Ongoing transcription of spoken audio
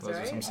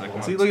some sick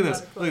ones. See, look at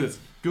this. Look at this.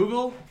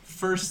 Google,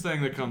 first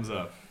thing that comes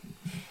up.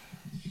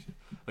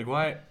 Like,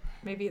 why?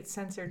 Maybe it's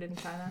censored in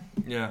China.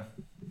 Yeah.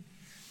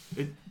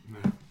 Look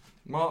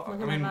at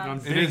my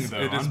mouse. It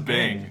is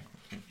Bing.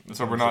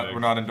 So we're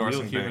not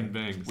endorsing Real human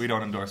Bing. Bings. We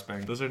don't endorse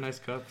Bing. Those are nice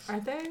cups.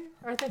 Aren't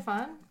they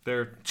fun?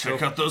 They're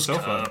Check out those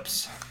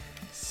cups. Fun.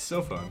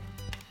 So fun.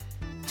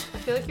 I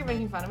feel like you're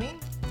making fun of me,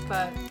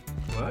 but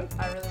What?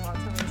 I really want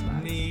some of these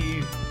mugs.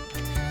 Me.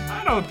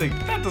 I don't think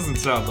that doesn't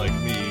sound like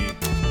me.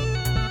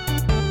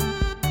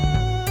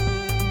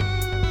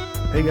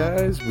 Hey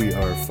guys, we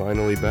are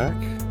finally back,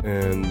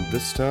 and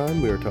this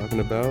time we are talking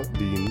about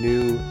the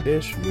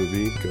new-ish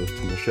movie, Ghost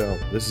in the Shell.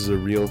 This is a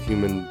Real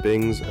Human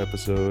Bings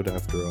episode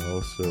after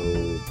all, so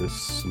this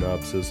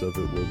synopsis of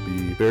it will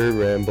be very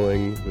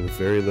rambling with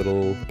very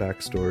little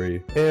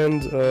backstory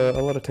and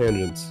a lot of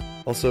tangents.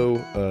 Also,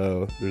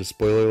 there's a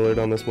spoiler alert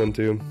on this one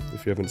too,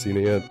 if you haven't seen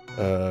it yet.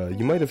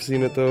 You might have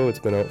seen it though, it's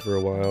been out for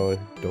a while,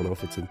 I don't know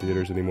if it's in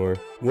theaters anymore.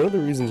 One of the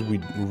reasons we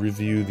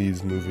review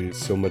these movies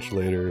so much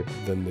later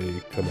than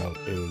they come out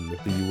in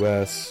the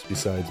US,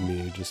 besides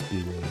me just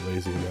being really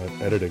lazy and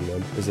not editing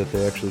them, is that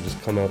they actually just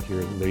come out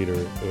here later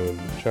in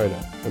China.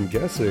 I'm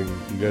guessing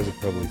you guys have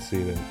probably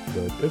seen it,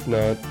 but if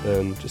not,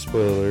 then just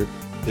spoiler alert.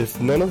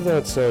 If none of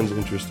that sounds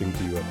interesting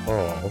to you at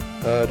all,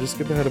 just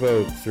skip ahead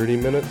about 30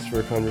 minutes for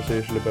a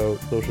conversation about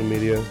social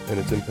media and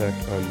its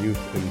impact on youth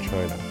in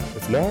China.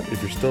 If not,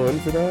 if you're still in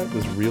for that,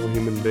 this Real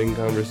Human Being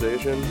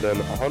conversation,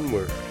 then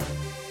onward.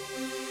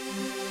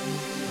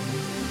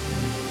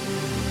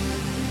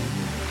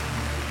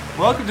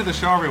 Welcome to the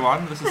show,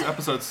 everyone. This is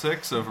episode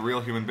 6 of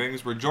Real Human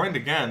Beings. We're joined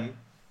again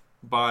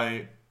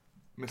by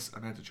Miss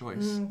Amanda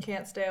Joyce.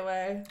 Can't stay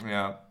away.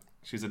 Yeah,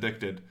 she's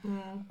addicted.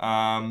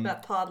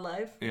 That pod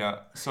life. Yeah,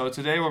 so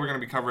today we're going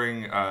to be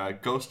covering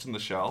Ghost in the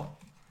Shell,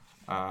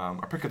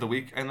 our pick of the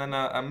week, and then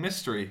a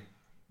mystery.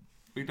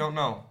 We don't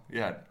know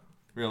yet,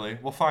 really.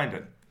 We'll find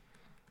it.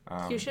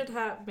 You should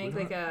make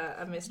like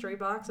a mystery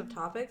box of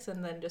topics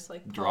and then just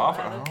like Draw off.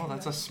 out Oh,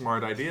 that's a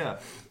smart idea.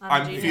 I'm a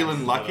I'm genius.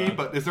 feeling lucky,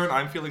 but is there an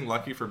I'm feeling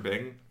lucky for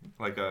Bing?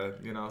 Like a,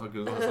 how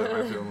Google is like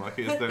I'm feeling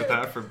lucky. Is there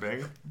that for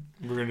Bing?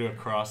 We're gonna do a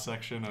cross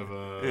section of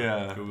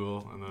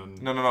Google and then.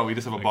 No. We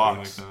just have a like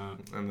box. like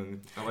that. And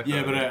then I like Yeah,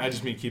 that but idea. I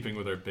just mean keeping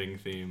with our Bing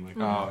theme. Like,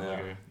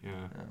 yeah.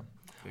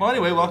 Well,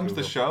 anyway, welcome to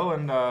the show,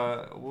 and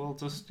we'll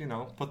just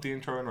put the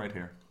intro in right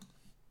here.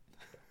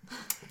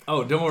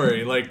 Oh, don't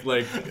worry. Like,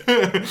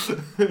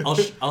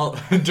 I'll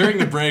during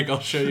the break I'll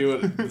show you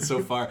what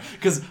so far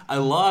because I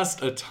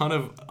lost a ton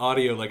of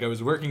audio. Like I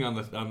was working on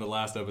the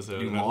last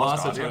episode. You and I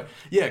lost lost a audio? ton.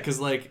 Yeah, because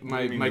like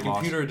my you lost?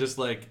 computer just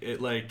like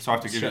it like. So I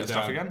have to give you shut the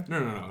stuff down. again?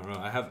 No.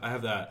 I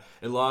have that.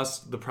 It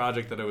lost the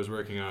project that I was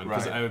working on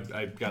because Right.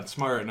 I got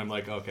smart and I'm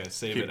like, okay,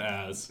 save it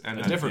as and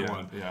a then, different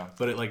one. Yeah.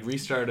 But it like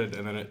restarted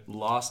and then it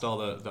lost all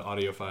the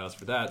audio files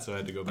for that, so I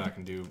had to go back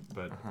and do.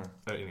 But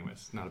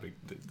anyways, not a big.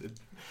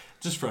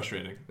 Just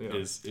frustrating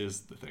is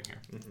the thing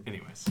here. Mm-hmm.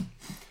 Anyways,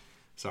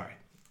 sorry.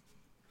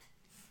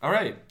 All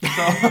right.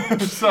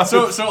 So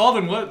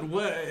Alden, what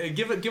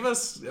give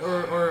us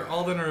or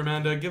Alden or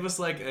Amanda, give us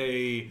like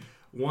a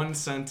one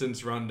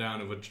sentence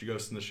rundown of what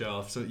Ghost in the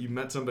Shell. So you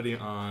met somebody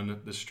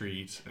on the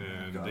street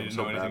and they didn't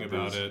know anything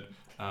about it.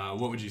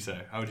 What would you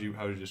say? How would you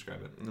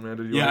describe it?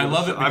 Amanda, I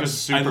love it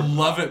because I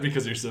love it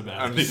because you're so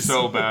bad. I'm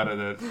so bad at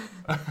it.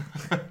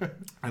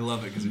 I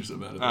love it because you're so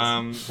bad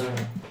at this.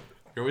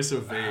 You're always so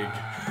vague.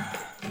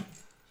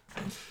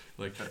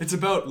 Like it's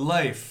about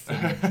life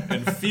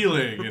and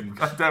feeling and.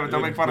 God damn it!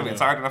 Don't make fun of me. It's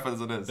hard enough as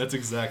it is. That's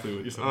exactly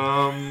what you said.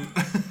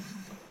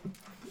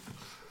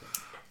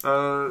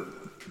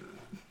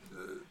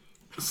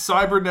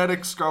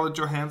 Cybernetic Scarlett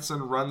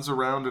Johansson runs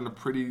around in a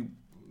pretty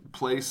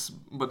place,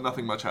 but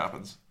nothing much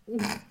happens.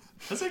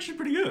 That's actually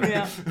pretty good.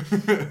 Yeah.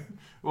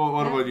 Well,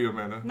 what about you,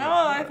 Amanda? No,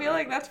 I feel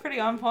like that's pretty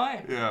on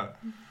point. Yeah.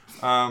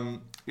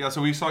 So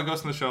we saw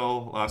Ghost in the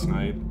Shell last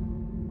night.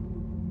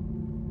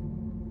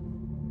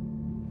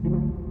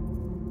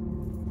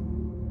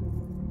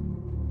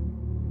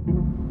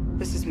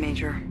 This is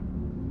Major.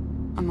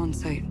 I'm on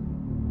site.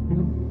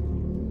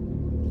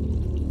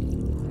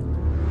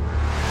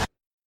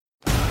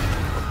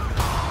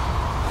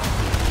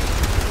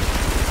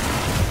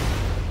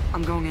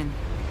 I'm going in.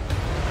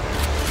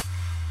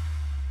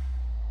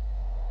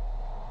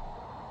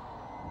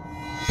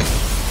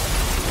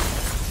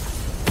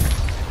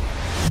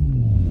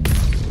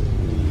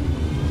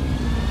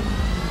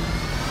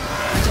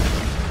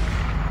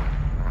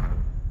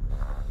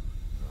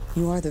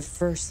 You are the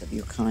first of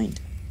your kind,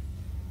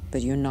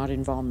 but you're not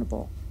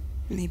invulnerable.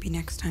 Maybe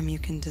next time you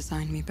can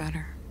design me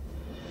better.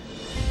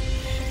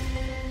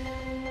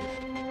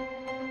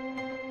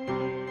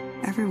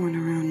 Everyone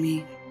around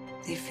me,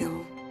 they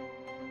feel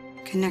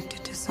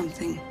connected to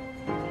something.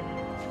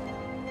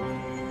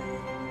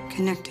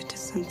 Connected to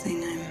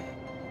something I'm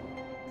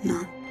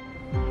not.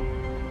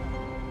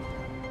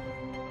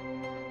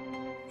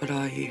 What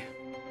are you?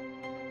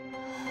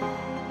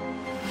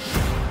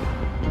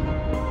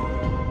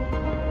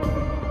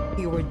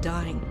 You were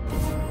dying.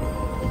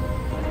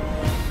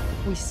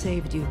 We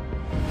saved you.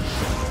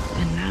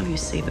 And now you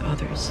save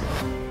others.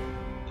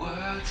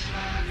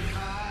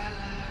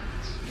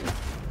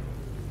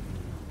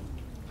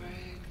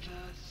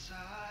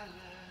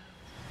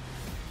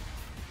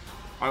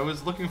 I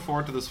was looking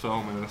forward to this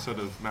film in a sort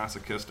of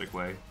masochistic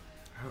way.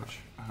 Ouch.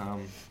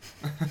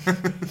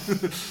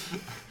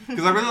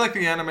 Because I really like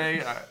the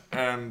anime,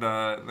 and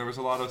there was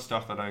a lot of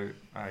stuff that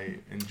I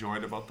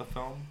enjoyed about the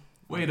film.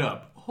 Wait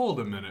up. Hold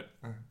a minute.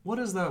 What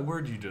is that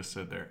word you just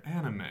said there?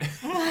 Anime.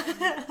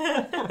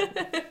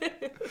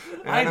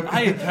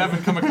 I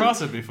haven't come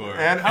across it before.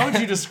 How would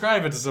you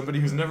describe it to somebody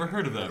who's never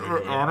heard of that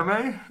before?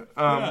 Anime?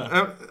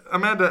 Yeah.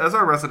 Amanda, as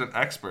our resident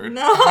expert,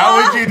 No.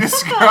 how would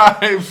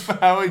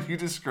you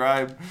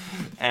describe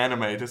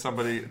anime to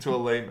somebody, to a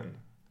layman?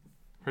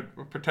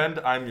 Pretend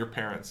I'm your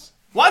parents.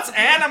 What's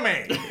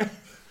anime?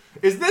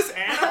 Is this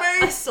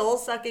anime? A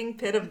soul-sucking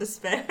pit of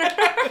despair.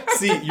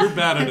 See, you're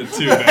bad at it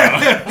too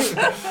now.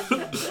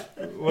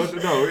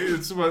 No,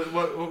 it's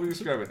what we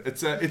describe it.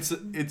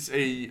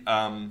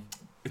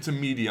 It's a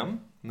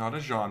medium, not a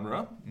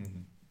genre,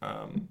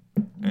 and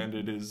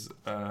it is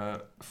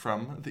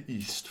from the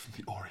East, from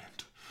the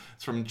Orient.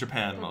 It's from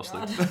Japan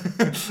mostly.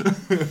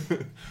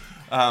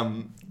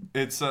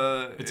 It's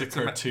a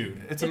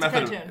cartoon. It's a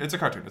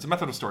cartoon. It's a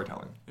method of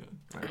storytelling. Yeah.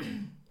 Right.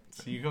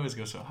 So you always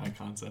go so high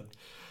concept.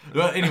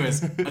 Well,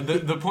 anyways,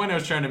 the point I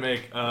was trying to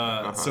make.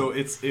 So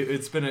it's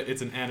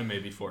an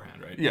anime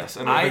beforehand, right? Yes,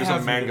 and there's a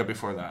manga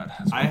before that.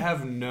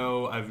 I've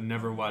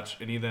never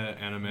watched any of the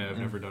anime. I've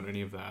never done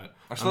any of that.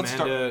 So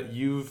Amanda,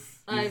 you've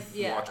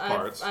watched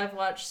parts. I've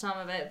watched some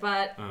of it,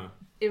 but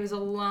it was a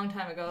long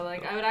time ago.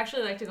 Like I would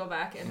actually like to go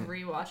back and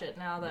rewatch it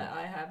now that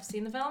I have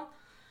seen the film,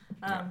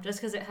 just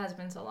because it has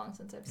been so long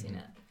since I've seen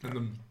it.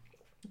 And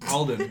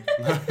Alden.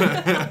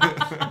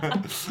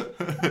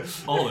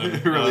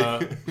 Really?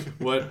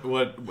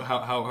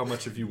 How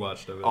much have you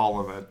watched of it? All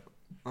of it.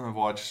 I've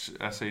watched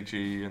SAG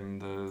and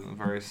the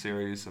various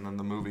series, and then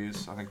the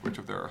movies. I think which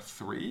of there are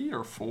 3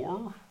 or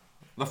 4.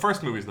 The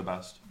first movie is the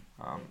best.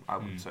 I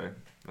would say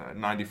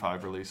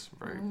 95 release,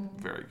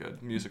 very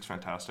good. Music's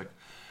fantastic,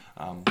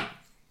 and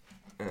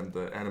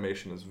the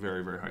animation is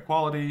very, very high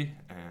quality.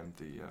 And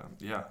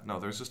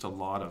there's just a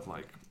lot of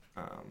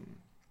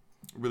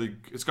really.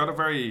 It's got a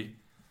very.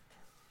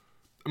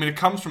 I mean, it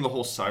comes from the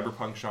whole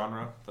cyberpunk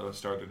genre that was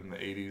started in the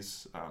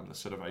 80s. The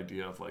sort of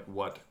idea of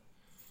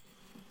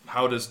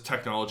how does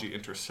technology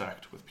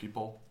intersect with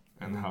people,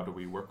 and how do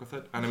we work with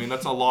it? And I mean,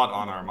 that's a lot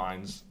on our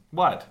minds.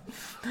 What?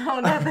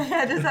 Oh, nothing.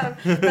 I just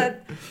have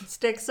that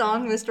Stick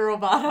song, Mr.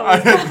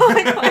 Roboto.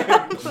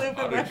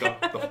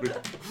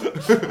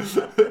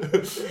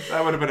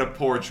 That would have been a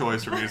poor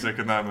choice for music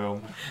in that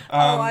film.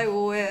 I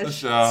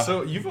wish.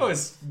 So you've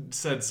always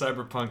said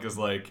cyberpunk is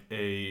like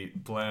a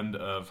blend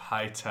of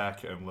high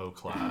tech and low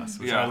class.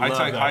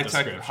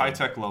 High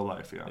tech, low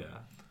life. Yeah.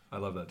 I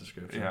love that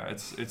description. Yeah,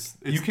 it's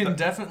you can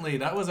definitely.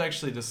 That was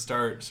actually to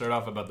start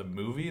off about the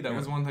movie. That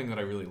was one thing that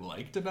I really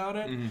liked about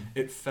it. Mm-hmm.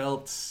 It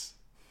felt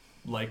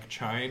like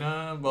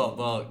China.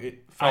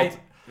 It felt.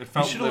 You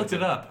should have looked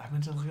it up. I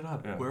meant to look it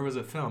up. Yeah. Where was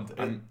it filmed?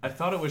 I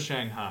thought it was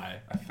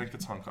Shanghai. I think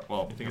it's Hong Kong.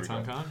 Well, you think it's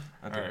Hong Kong?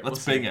 All right,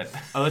 let's bing it.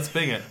 Let's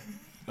bing it.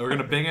 We're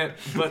gonna bing it.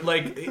 But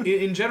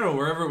in general,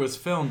 wherever it was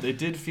filmed, it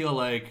did feel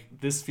like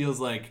this feels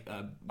like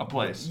a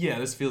place. Yeah,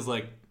 this feels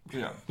like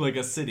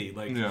a city.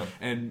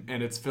 And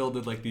it's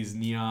filled with these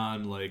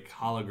neon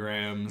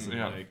holograms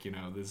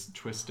and this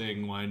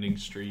twisting, winding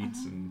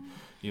streets and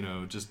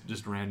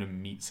just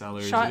random meat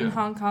sellers. Shot in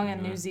Hong Kong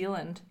and New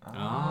Zealand.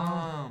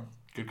 Oh.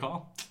 Good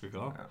call.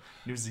 Yeah.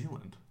 New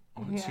Zealand.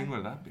 What scene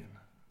would that be in?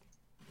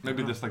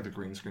 Maybe just the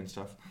green screen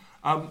stuff.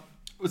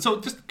 So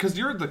just because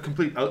you're the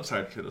complete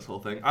outsider to this whole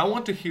thing, I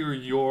want to hear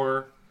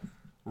your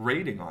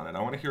rating on it.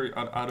 I want to hear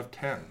out of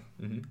 10.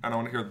 Mm-hmm. And I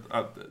want to hear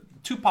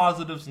 2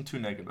 positives and 2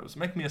 negatives.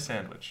 Make me a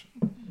sandwich.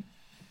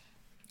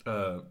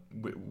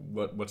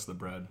 What's the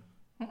bread?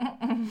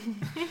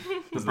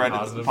 The bread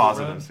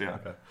positives, yeah.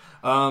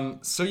 Okay.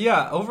 So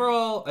yeah,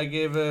 overall, I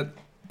gave it.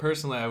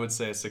 Personally, I would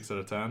say a 6 out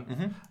of 10.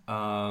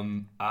 Mm-hmm.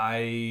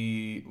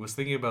 I was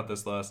thinking about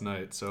this last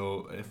night,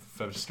 so if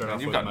I start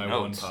off with my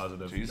notes. one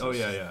positive. Jesus. Oh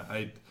yeah.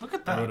 Look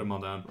at that. I wrote them all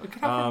down. Look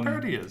at how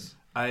prepared he is.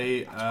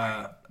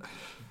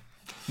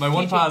 My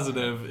one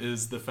positive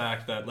is the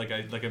fact that, like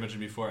I mentioned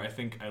before, I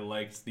think I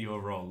liked the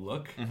overall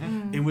look.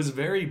 Mm-hmm. It was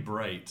very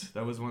bright.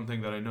 That was one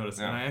thing that I noticed,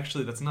 and I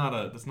actually that's not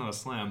a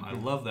slam. I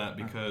love that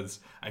because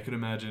I could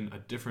imagine a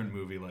different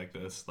movie like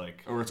this,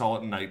 or it's all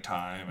at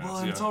nighttime.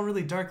 And it's all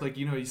really dark.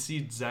 You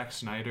see Zack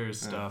Snyder's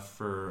stuff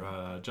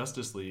for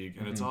Justice League,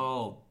 and it's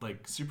all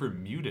super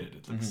muted.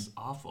 It looks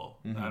awful.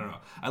 Mm-hmm. I don't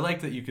know. I like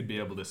that you could be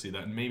able to see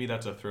that, and maybe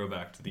that's a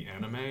throwback to the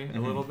anime a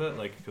little bit,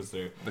 because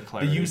the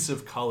use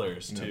of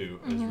colors too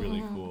is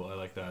really cool. I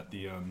like that.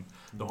 The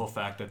whole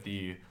fact that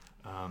the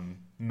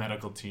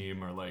medical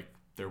team are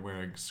they're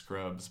wearing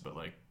scrubs but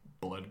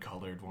blood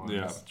colored ones.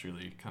 Yeah. It's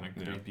really kind of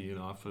creepy and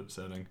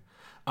off-setting.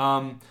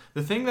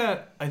 The thing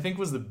that I think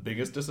was the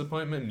biggest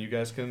disappointment, and you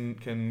guys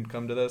can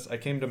come to this, I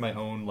came to my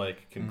own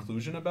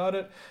conclusion about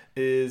it,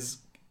 is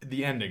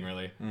the ending,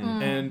 really.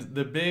 And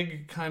the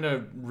big kind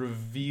of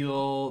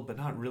reveal, but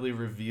not really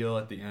reveal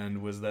at the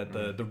end, was that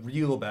the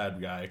real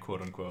bad guy,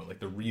 quote unquote, like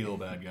the real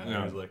bad guy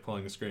who's like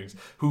pulling the strings,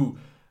 who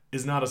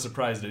is not a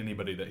surprise to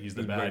anybody that he's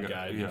the bad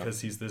guy, because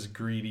he's this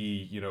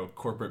greedy,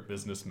 corporate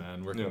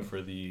businessman working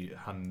for the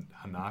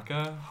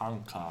Hanka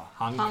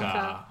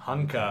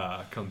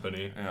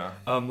company. Yeah.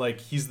 Like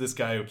he's this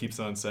guy who keeps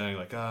on saying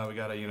like, we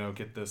gotta,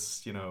 get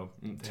this,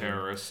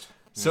 terrorist.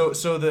 So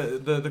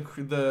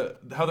the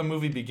how the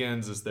movie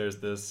begins is there's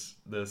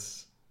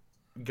this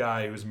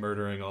guy who's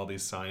murdering all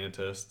these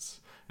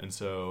scientists, and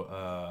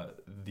so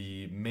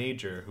the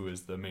Major, who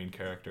is the main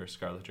character,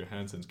 Scarlett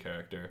Johansson's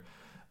character,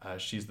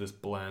 she's this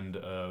blend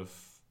of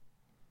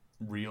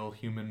real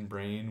human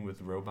brain with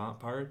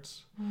robot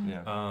parts.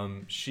 Yeah.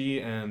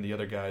 She and the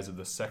other guys of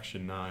the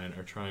Section 9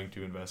 are trying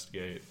to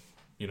investigate,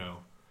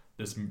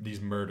 these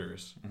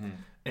murders,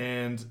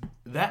 and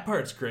that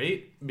part's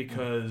great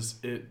because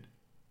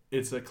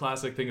it's a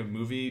classic thing of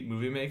movie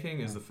making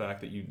is the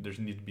fact that there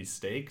need to be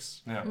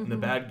stakes. Yeah.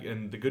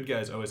 And the good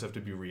guys always have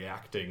to be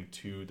reacting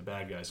to the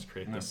bad guys to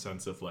create this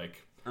sense of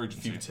like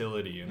urgency,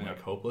 futility, and like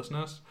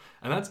hopelessness.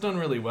 And that's done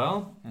really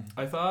well,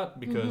 I thought,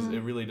 because it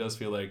really does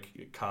feel like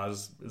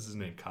is his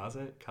name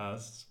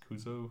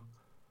Kuzo?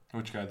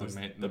 Which guy?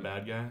 The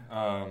bad guy?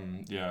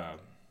 Yeah.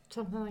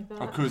 Something like that.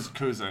 Oh,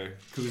 Kuze,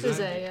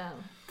 yeah.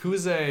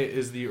 Kuze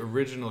is the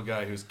original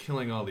guy who's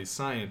killing all these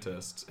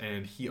scientists,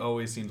 and he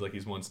always seems like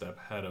he's one step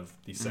ahead of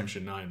the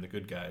Section 9, the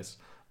good guys.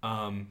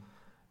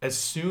 As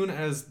soon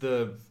as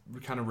the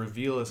kind of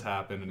reveal has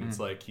happened, and it's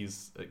like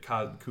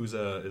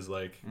Kuze is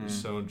like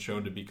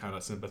shown to be kind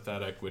of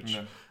sympathetic, which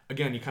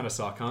again you kind of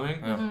saw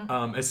coming.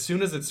 As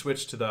soon as it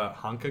switched to the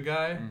Hanka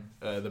guy,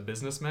 the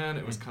businessman,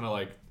 it was kind of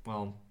like,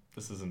 well,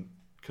 this isn't.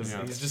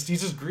 Because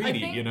he's just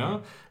greedy,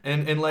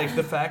 and like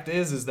the fact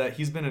is that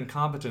he's been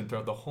incompetent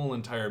throughout the whole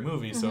entire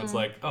movie. So it's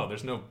like,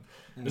 there's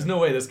no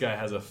way this guy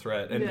has a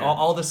threat. And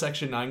all the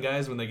Section 9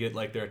 guys, when they get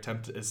like their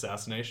attempted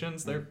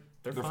assassinations, they're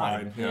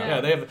fine. Yeah,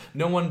 they have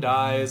no one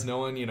dies, no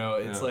one.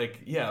 It's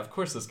like, of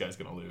course this guy's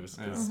gonna lose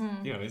because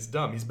he's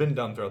dumb. He's been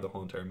dumb throughout the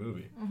whole entire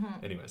movie.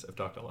 Anyways, I've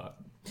talked a lot.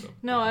 So,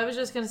 no, I was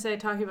just gonna say,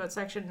 talking about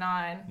Section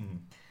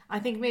 9. I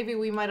think maybe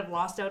we might have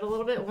lost out a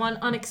little bit. One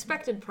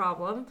unexpected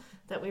problem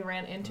that we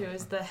ran into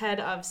is the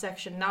head of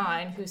Section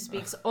 9, who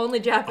speaks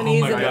only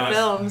Japanese in the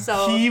film.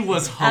 So he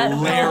was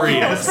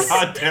hilarious.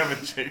 God damn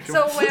it, Jacob.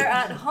 So where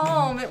at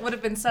home it would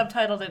have been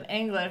subtitled in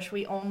English,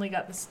 we only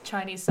got the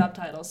Chinese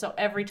subtitles. So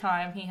every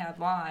time he had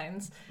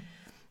lines,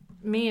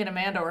 me and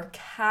Amanda were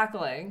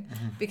cackling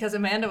because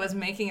Amanda was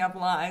making up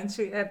lines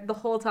the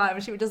whole time,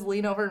 and she would just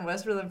lean over and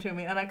whisper them to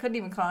me, and I couldn't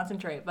even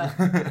concentrate. But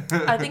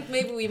I think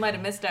maybe we might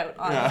have missed out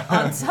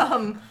on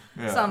some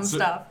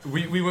stuff.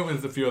 We went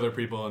with a few other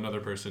people, another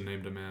person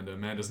named Amanda.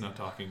 Amanda's not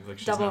talking. Like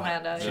she's Double not,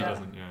 Amanda, she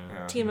doesn't,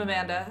 Team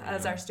Amanda,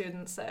 as our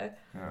students say.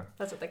 Yeah.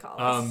 That's what they call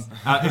us.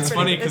 It's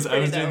funny because I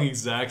was doing the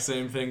exact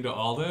same thing to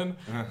Alden,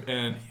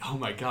 and oh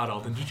my god,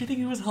 Alden, did you think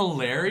it was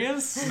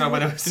hilarious? No,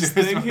 but it was this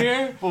thing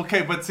here.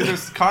 Okay, but see,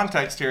 there's context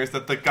here is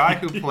that the guy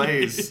who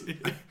plays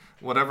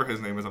whatever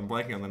his name is, I'm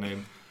blanking on the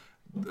name,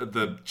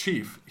 the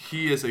chief,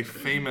 he is a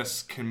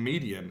famous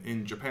comedian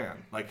in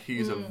Japan. Like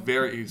he's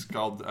he's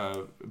called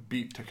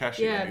Beat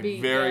Takeshi,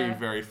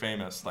 very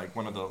famous, like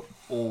one of the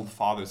old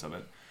fathers of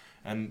it.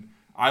 And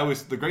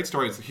the great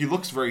story is he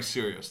looks very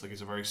serious, like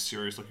he's a very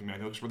serious looking man.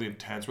 He looks really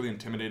intense, really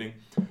intimidating.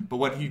 But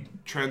when he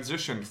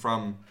transitioned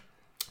from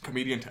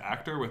comedian to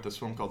actor with this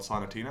film called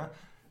Sonatina,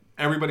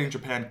 everybody in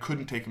Japan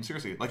couldn't take him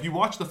seriously. Like you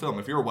watch the film,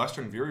 if you're a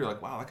Western viewer, you're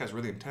like, wow, that guy's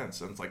really intense,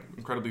 and it's like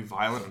incredibly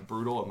violent and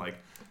brutal, and like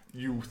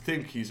you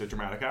think he's a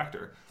dramatic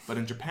actor. But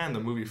in Japan, the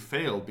movie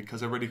failed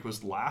because everybody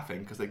was laughing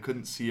because they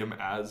couldn't see him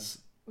as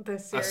a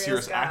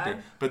serious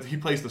actor. But he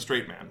plays the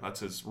straight man. That's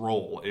his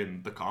role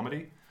in the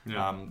comedy.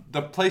 Yeah.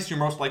 The place you're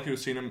most likely to have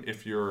seen him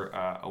if you're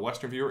a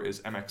Western viewer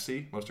is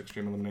MXC, Most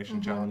Extreme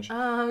Elimination Challenge.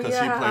 Because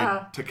he played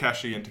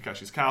Takeshi in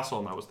Takeshi's Castle,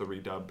 and that was the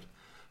redubbed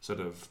sort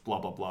of blah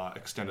blah blah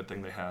extended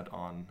thing they had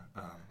on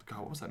God,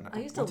 what was that network?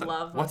 I used to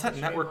love what's that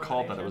network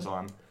called that it was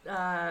on?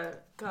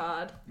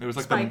 God. It was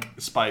like Spike.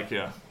 The Spike,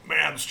 yeah.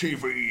 Man's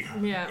TV.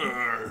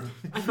 Yeah.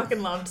 I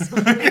fucking loved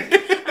Spike. I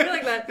feel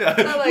like that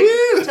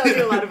tells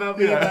you a lot about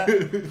me. But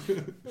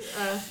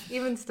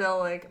even still,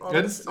 like all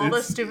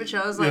those stupid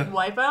shows like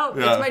Wipeout.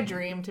 It's my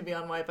dream to be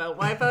on Wipeout.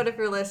 Wipeout, if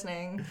you're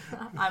listening,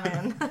 I'm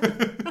in.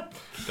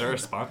 There are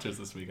sponsors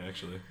this week,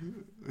 actually.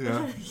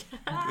 Yeah.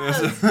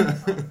 Yes.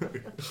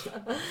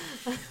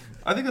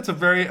 I think it's a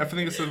very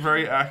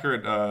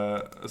accurate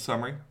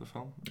summary of the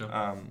film.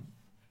 Yeah.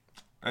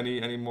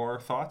 Any more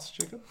thoughts,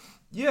 Jacob?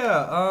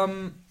 Yeah.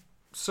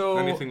 So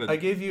I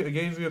gave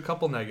you a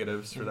couple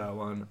negatives for that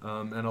one,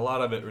 and a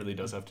lot of it really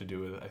does have to do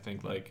with, I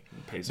think, like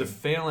pacing. The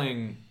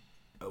failing.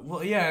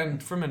 Well, yeah,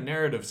 and from a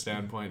narrative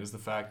standpoint, is the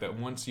fact that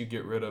once you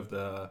get rid of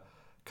the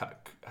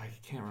I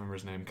can't remember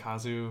his name,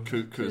 Kuze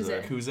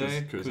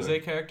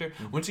character.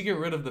 Mm-hmm. Once you get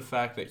rid of the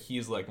fact that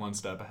he's like one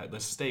step ahead, the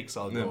stakes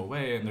all go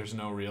away, and there's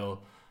no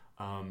real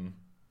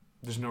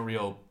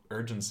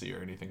urgency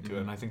or anything to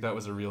it, and I think that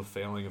was a real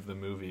failing of the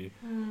movie,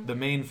 the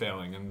main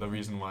failing, and the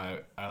reason why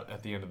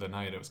at the end of the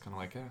night it was kind of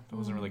like, that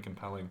wasn't really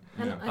compelling.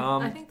 And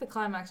I think the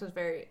climax was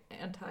very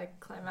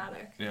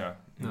anticlimactic. Yeah,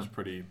 it was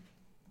pretty.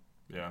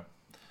 Yeah.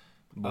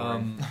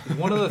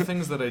 One of the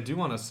things that I do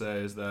want to say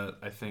is that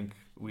I think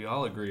we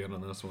all agree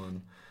on this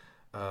one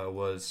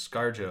was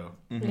ScarJo.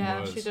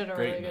 Yeah, she did a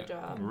really good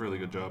job. Really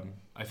good job.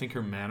 I think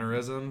her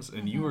mannerisms,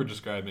 and you were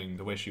describing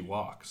the way she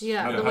walks.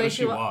 Yeah, the way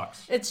she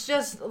walks. It's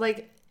just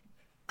like,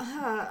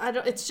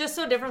 it's just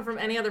so different from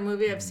any other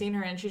movie I've seen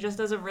her in. She just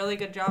does a really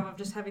good job of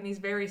just having these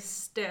very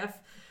stiff,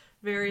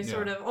 very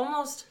sort of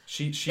almost.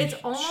 It's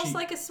almost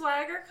like a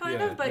swagger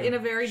kind of, but in a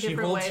very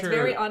different way. It's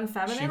very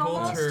unfeminine. She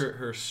holds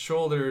her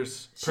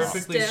shoulders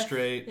perfectly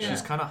straight. Yeah.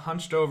 She's kind of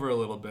hunched over a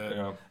little bit,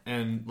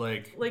 and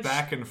like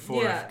back and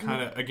forth,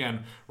 kind of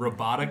again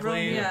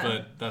robotically.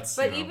 But that's.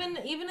 But even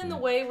in the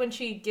way when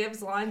she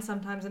gives lines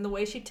sometimes, and the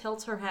way she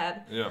tilts her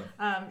head. Yeah.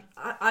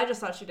 I just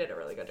thought she did a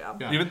really good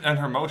job. Yeah. Even and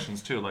her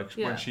motions too, like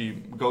when she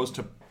goes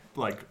to.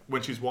 Like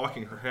when she's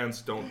walking, her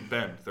hands don't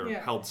bend; they're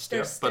held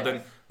stiff. But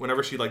then,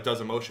 whenever she like does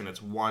a motion,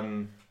 it's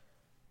one,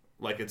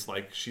 like it's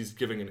like she's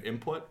giving an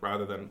input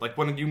rather than like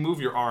when you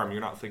move your arm, you're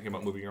not thinking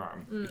about moving your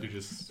arm. You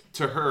just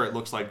to her, it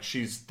looks like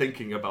she's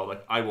thinking about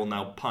like I will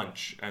now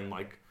punch, and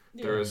like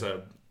there is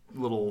a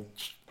little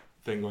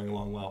thing going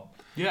along well.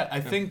 Yeah, I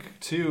think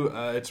too.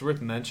 It's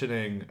worth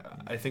mentioning.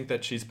 I think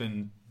that she's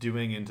been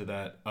doing into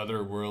that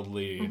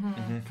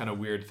otherworldly kind of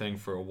weird thing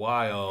for a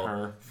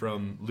while.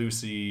 From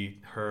Lucy,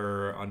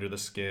 Her, Under the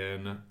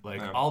Skin,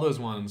 like all those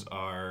ones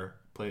are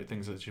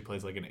things that she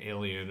plays like an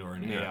alien or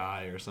an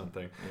AI or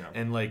something.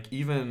 And like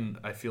even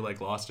I feel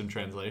like Lost in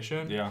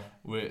Translation.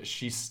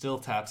 She still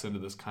taps into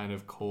this kind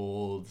of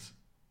cold,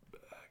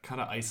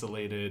 kind of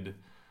isolated,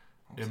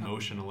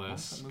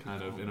 emotionless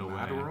kind of in a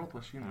way. World?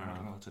 Was she in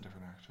that? No, it's a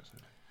different actress.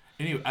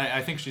 Anyway,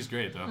 I think she's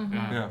great though.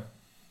 Yeah.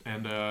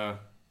 And I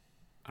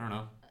don't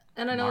know.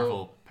 And I know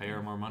Marvel pay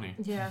her more money.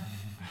 Yeah.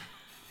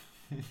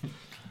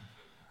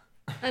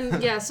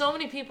 And so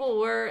many people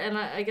were, and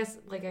I guess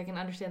like I can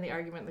understand the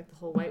argument, like the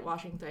whole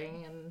whitewashing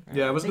thing,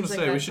 and I was going to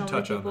say we should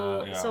touch on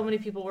that. Yeah. So many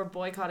people were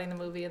boycotting the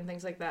movie and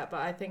things like that, but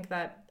I think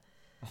that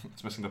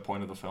it's missing the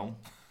point of the film.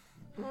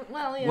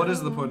 Well, yeah. What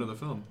is the point of the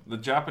film? The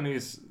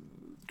Japanese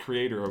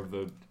creator of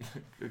the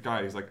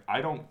guy is like,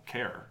 I don't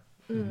care.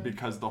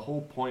 Because the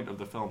whole point of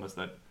the film is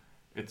that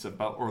it's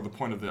about, or the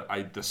point of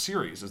the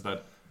series is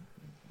that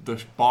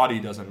the body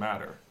doesn't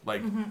matter.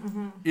 Like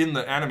in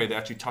the anime, they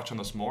actually touch on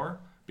this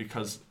more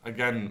because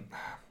again,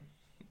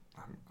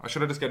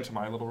 should I just get into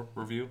my little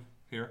review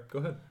here? Go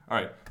ahead. All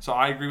right. So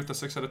I agree with the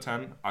 6 out of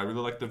 10. I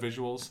really like the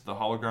visuals. The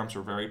holograms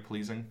are very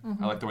pleasing.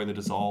 I like the way they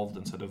dissolved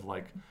instead of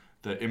like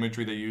the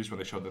imagery they used when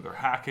they showed that they're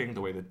hacking,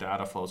 the way the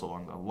data flows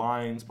along the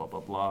lines, blah,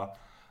 blah, blah.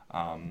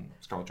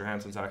 Scarlett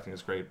Johansson's acting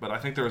is great. But I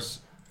think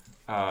there's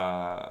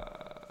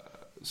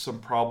some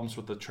problems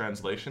with the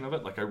translation of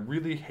it. Like I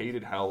really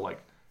hated how like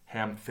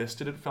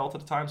ham-fisted it felt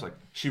at times. Like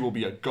she will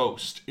be a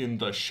ghost in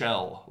the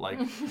shell. Like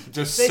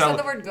just they said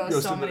the word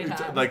ghost so many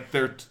times.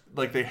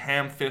 Like they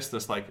ham-fist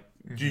this. Like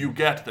do you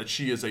get that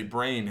she is a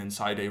brain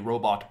inside a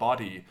robot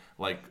body?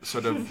 Like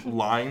sort of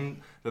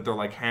line that they're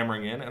like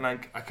hammering in. And I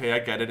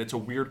get it. It's a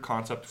weird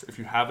concept. If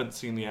you haven't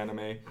seen the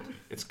anime,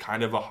 it's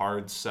kind of a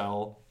hard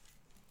sell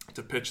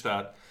to pitch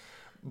that.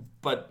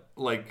 But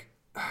like.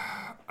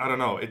 I don't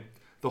know.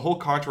 The whole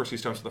controversy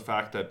stems from the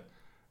fact that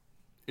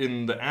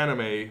in the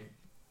anime,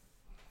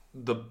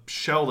 the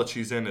shell that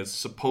she's in is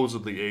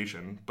supposedly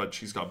Asian, but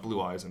she's got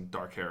blue eyes and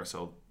dark hair,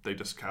 so they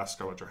just cast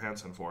Scarlett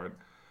Johansson for it.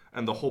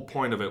 And the whole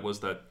point of it was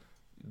that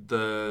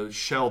the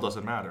shell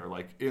doesn't matter.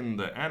 Like in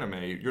the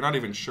anime, you're not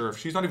even sure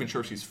she's not even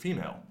sure if she's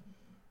female.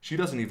 She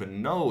doesn't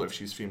even know if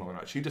she's female or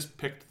not. She just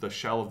picked the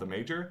shell of the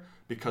Major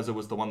because it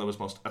was the one that was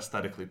most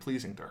aesthetically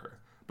pleasing to her.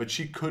 But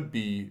she could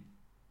be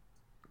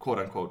quote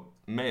unquote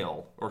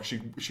male, or she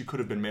could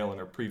have been male in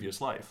her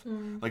previous life.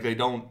 Like they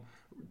don't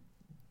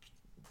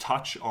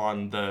touch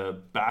on the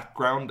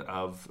background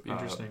of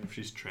interesting if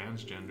she's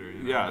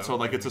transgender. So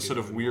like it's a sort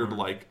of weird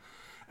like,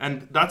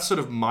 and that's sort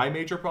of my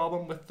major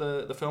problem with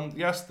the film.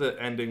 Yes,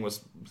 the ending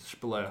was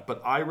bleh,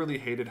 but I really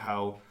hated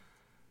how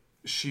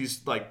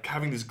she's like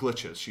having these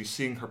glitches. She's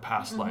seeing her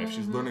past life.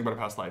 She's learning about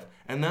her past life,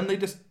 and then they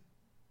just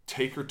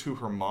take her to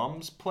her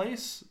mom's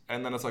place,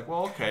 and then it's like,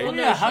 well, okay. Well,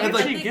 yeah, how did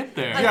she get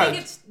there? I think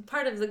it's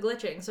part of the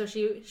glitching. So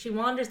she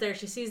wanders there.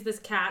 She sees this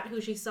cat who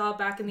she saw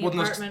back in the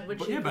apartment, which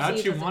she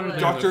perceived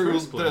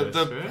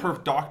as her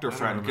doctor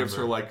friend gives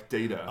her like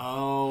data.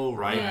 Oh,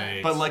 right. Yeah.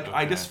 But like,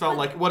 I just felt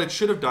like what it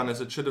should have done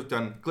is it should have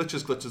done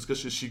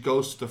glitches. She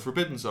goes to the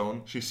Forbidden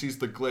Zone. She sees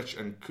the glitch,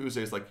 and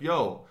Kuze's like,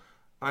 "Yo,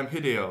 I'm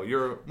Hideo.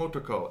 You're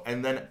Motoko."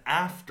 And then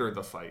after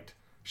the fight,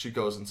 she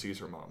goes and sees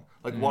her mom.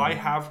 Like, why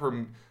have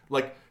her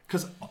like?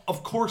 Because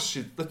of course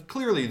she's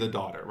clearly the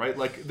daughter, right?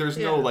 Like there's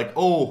no like,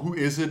 oh, who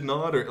is it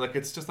not? Or like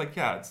it's just like,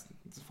 yeah, it's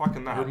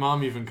fucking that. Her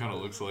mom even kind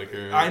of looks like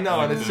her. I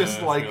know, and it's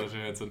just like,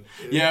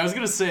 yeah, I was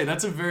gonna say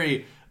that's a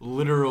very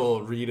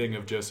literal reading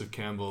of Joseph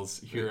Campbell's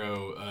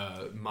hero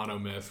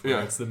monomyth,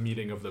 where it's the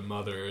meeting of the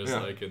mothers,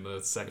 like in the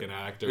second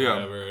act or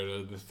whatever,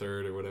 or the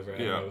third or whatever, I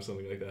don't know,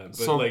 something like that. But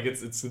so, like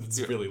it's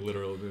really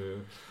literal.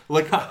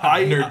 Like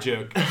nerd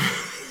joke.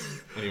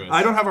 Anyways.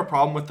 I don't have a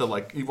problem with the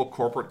like evil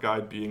corporate guy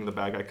being the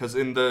bad guy, because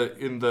in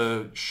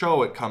the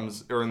show it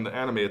comes, or in the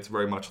anime it's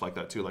very much like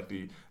that too. Like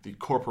the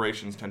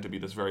corporations tend to be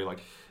this very like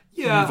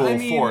evil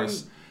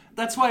force.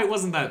 That's why it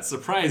wasn't that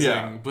surprising.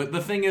 Yeah. But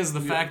the thing is, the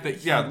fact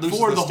that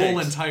for the whole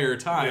entire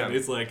time,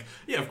 it's like,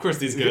 of course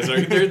these guys are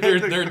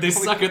they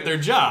suck at their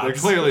jobs. They're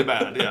clearly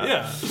bad.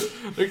 Yeah,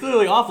 they're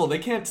clearly awful. They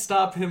can't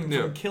stop him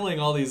from killing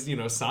all these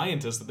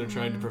scientists that they're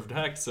trying to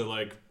protect. So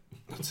like,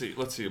 let's see.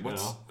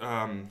 What's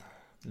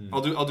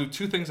I'll do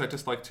 2 things I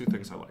disliked, 2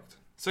 things I liked.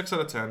 6 out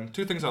of 10.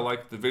 2 things I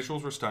liked. The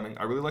visuals were stunning.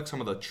 I really liked some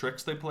of the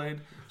tricks they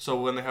played. So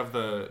when they have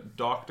the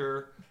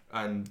doctor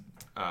and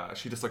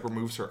she just like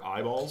removes her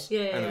eyeballs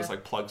and just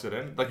like plugs it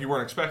in, like you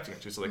weren't expecting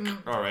it. She's like,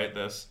 all right,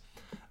 this.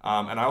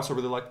 And I also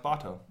really liked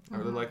Bato. I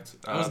really liked.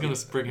 I was gonna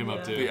bring him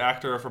up too. The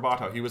actor for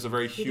Bato. He was a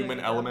very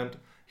human element.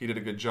 He did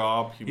a good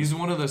job. He's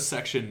one of the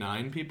Section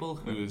 9 people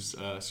who's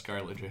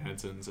Scarlett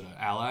Johansson's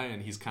ally,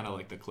 and he's kind of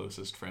like the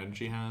closest friend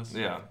she has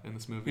in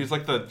this movie. He's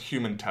like the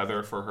human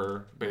tether for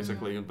her,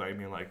 basically. I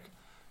mean, like,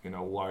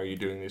 why are you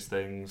doing these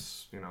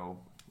things?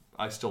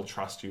 I still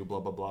trust you, blah,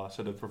 blah, blah.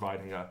 Sort of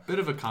providing a... bit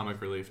of a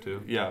comic relief,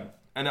 too. Yeah.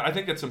 And I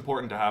think it's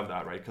important to have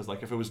that, right? Because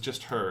like if it was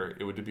just her,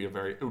 it would be a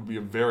very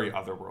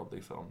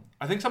otherworldly film.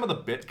 I think some of the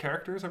bit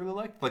characters I really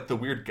liked, like the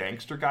weird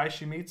gangster guy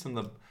she meets and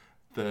the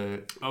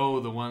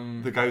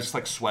guy who's just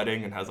like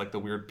sweating and has like the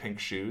weird pink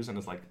shoes and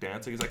is like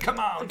dancing. He's like, come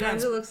on, the guy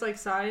who looks like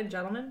Psy in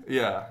Gentleman.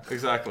 Yeah,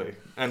 exactly.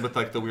 And with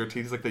like the weird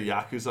teeth, he's like the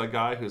Yakuza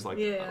guy who's like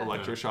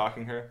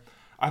electroshocking her.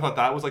 I thought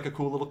that was like a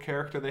cool little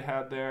character they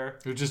had there.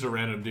 It was just a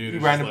random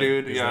dude.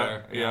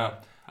 Yeah.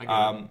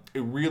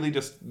 It really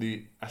just,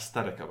 the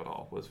aesthetic of it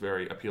all was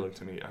very appealing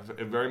to me.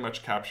 It very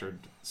much captured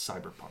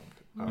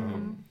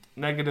cyberpunk.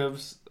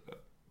 Negatives,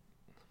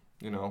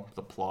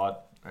 the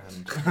plot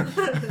and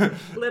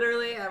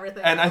literally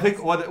everything. And else. I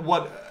think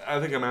what I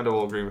think Amanda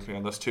will agree with me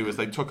on this too is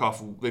they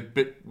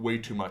bit way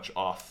too much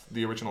off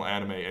the original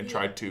anime and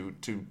tried to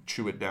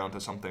chew it down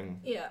to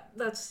something. Yeah,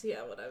 that's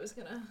what I was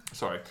gonna.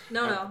 Sorry.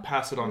 No.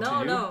 Pass it on to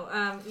you. No.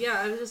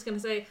 I was just gonna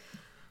say.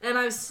 And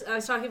I was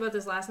talking about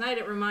this last night.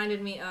 It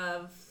reminded me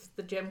of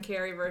the Jim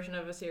Carrey version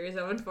of A Series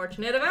of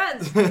Unfortunate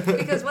Events.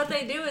 Because what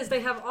they do is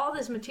they have all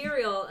this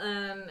material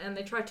and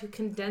they try to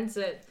condense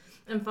it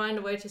and find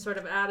a way to sort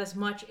of add as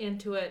much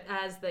into it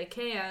as they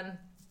can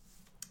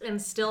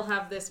and still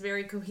have this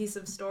very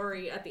cohesive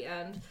story at the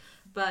end.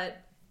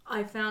 But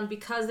I found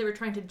because they were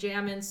trying to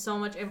jam in so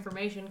much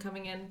information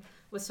coming in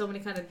with so many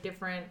kind of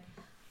different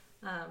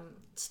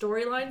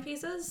storyline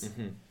pieces,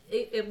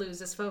 it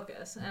loses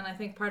focus. And I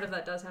think part of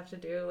that does have to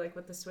do like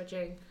with the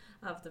switching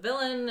of the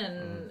villain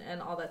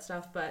and all that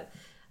stuff. But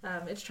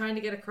it's trying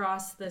to get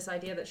across this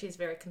idea that she's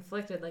very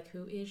conflicted. Like,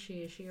 who is she?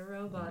 Is she a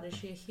robot? Is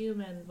she a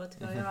human? What's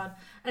going on?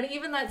 And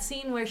even that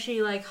scene where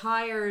she like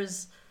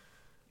hires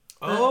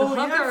the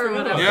hooker or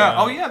whatever. Yeah.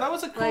 Oh yeah, that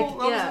was a cool.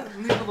 That was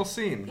a neat little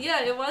scene.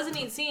 Yeah, it was a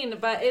neat scene,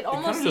 but it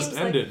almost seems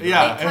like it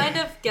kind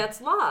of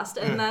gets lost,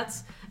 and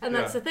that's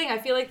the thing. I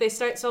feel like they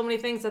start so many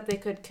things that they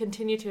could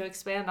continue to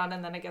expand on,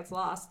 and then it gets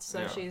lost.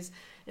 So she's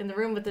in the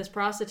room with this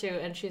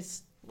prostitute, and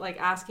she's like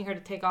asking her to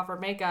take off her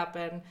makeup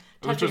and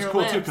touching her lips.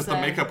 Which was cool too, because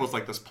the makeup was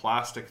like this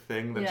plastic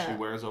thing that she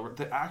wears over.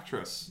 The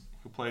actress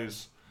who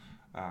plays,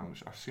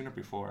 I've seen her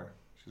before.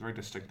 She's very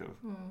distinctive.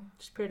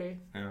 She's pretty.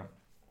 Yeah.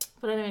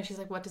 But anyway, she's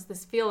like, what does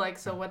this feel like?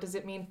 So what does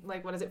it mean?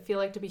 Like, what does it feel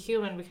like to be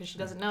human? Because she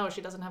doesn't know. She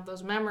doesn't have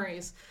those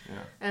memories. Yeah.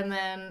 And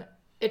then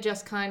it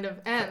just kind of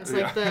ends.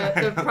 Like,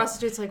 the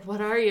prostitute's like,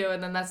 what are you?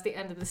 And then that's the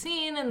end of the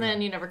scene. And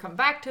then you never come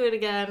back to it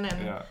again.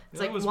 And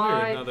it's like, was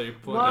why? Weird now that you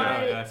point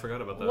out. I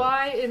forgot about that.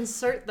 Why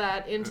insert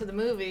that into the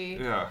movie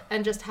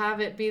and just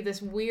have it be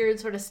this weird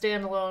sort of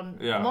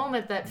standalone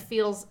moment that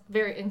feels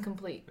very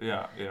incomplete?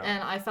 Yeah.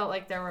 And I felt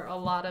like there were a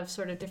lot of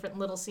sort of different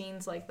little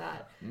scenes like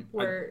that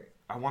where...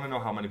 I want to know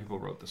how many people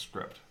wrote the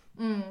script.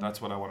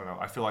 That's what I want to know.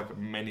 I feel like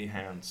many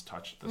hands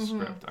touched the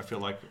script. I feel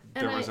like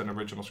there was an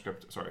original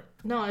script. Sorry.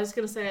 No, I was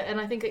going to say,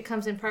 and I think it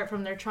comes in part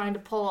from they're trying to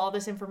pull all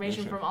this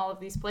information from all of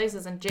these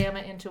places and jam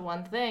it into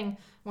one thing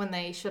when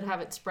they should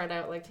have it spread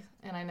out. Like,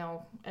 and I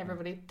know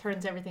everybody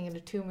turns everything into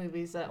 2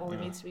 movies that only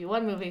needs to be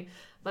 1 movie,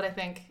 but I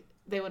think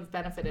they would have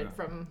benefited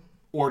from...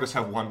 Or just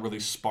have one really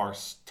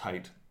sparse,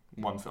 tight,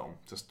 one film.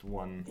 Just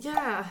one...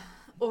 Yeah.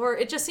 Or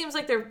it just seems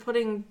like they're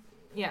putting...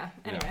 Yeah,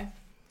 anyway. Yeah.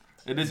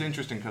 It is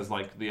interesting because,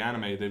 like, the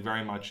anime, they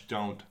very much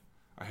don't...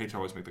 I hate to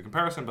always make the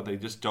comparison, but they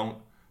just don't...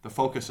 The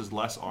focus is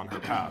less on her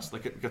past.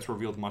 Like, it gets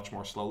revealed much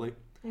more slowly.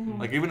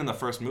 Like, even in the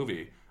first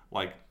movie,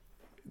 like,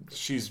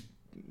 she's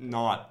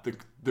not...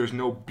 There's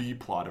no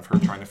B-plot of her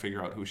trying to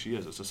figure out who she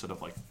is. It's just sort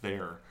of, like,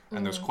 there.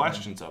 And there's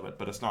questions of it,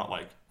 but it's not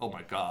like, oh,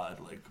 my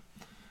God, like...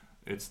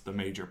 It's the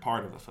major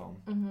part of the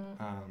film.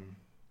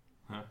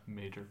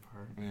 Major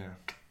part.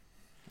 Yeah.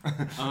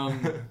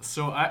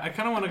 So I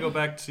kind of want to go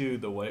back to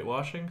the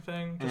whitewashing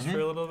thing just for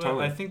a little bit.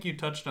 Totally. I think you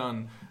touched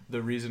on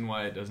the reason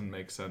why it doesn't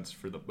make sense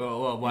for the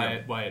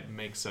why it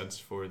makes sense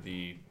for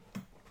the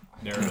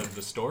narrative of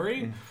the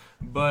story,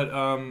 but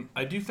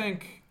I do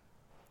think,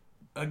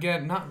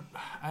 again,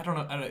 I don't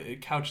know how to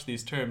couch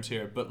these terms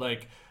here, but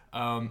like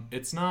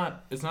it's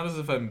not as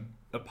if I'm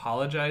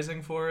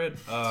apologizing for it,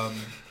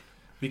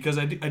 because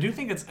I do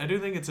think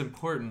it's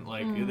important.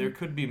 Like there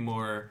could be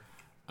more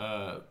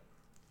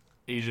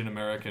Asian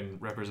American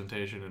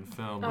representation in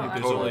film. Like,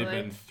 there's only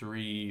been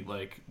 3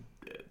 like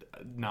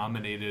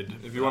nominated.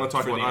 If you want to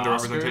talk for about the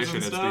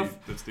underrepresentation,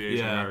 it's the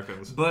Asian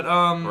Americans. But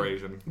or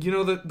Asian. You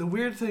know, the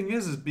weird thing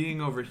is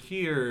being over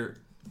here,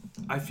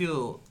 I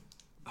feel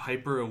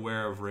hyper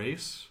aware of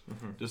race,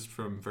 just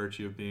from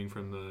virtue of being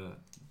from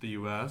the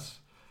U.S.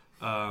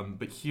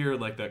 But here,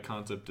 like, that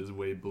concept is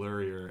way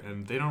blurrier,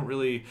 and they don't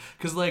really,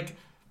 because like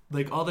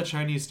all the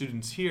Chinese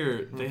students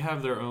here, they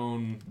have their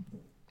own.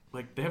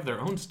 Like, they have their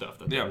own stuff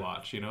that they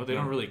watch, you know? They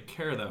don't really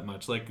care that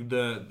much. Like,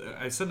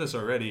 I said this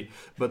already,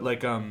 but,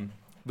 like,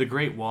 The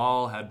Great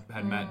Wall had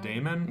Matt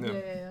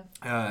Damon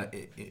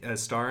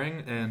as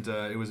starring, and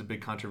it was a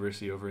big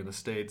controversy over in the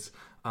States.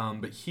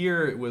 But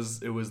here, it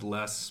was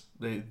less...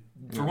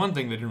 For one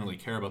thing, they didn't really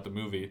care about the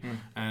movie.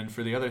 And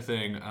for the other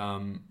thing...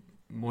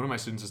 one of my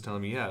students was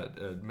telling me,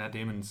 Matt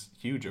Damon's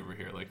huge over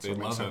here. Like, they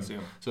love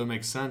him. So it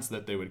makes sense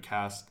that they would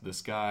cast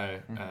this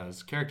guy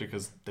as character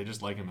because they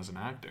just like him as an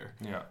actor.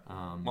 Yeah.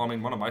 Well, I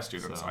mean, one of my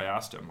students, I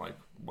asked him, like,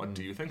 what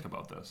do you think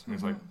about this? And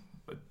he's like,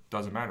 it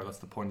doesn't matter. That's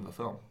the point of the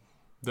film.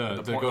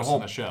 The Ghost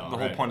in the Shell. The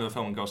whole point of the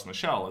film Ghost in the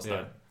Shell is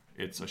that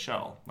it's a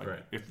shell.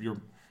 Like, if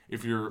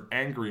you're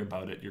angry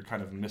about it, you're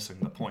kind of missing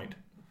the point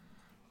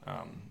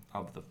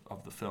of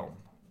the film.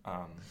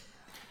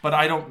 But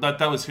I don't.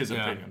 That was his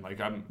opinion. Like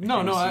I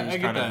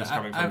get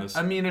that.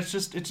 I mean,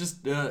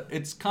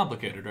 it's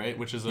complicated, right?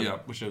 Which is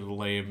a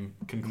lame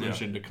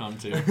conclusion to come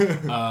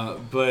to.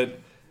 But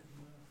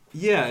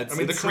yeah, I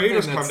mean, the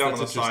creators come down on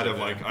the side of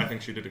like, I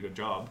think she did a good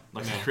job.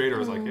 Like the creator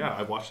was like,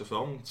 I watched the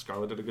film.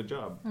 Scarlett did a good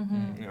job.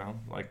 You know,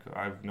 like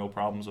I have no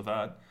problems with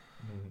that.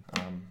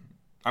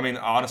 I mean,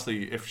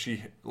 honestly, if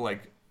she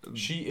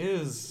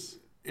is,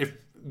 if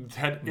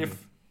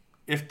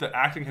the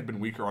acting had been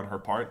weaker on her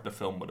part, the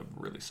film would have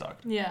really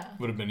sucked. Yeah.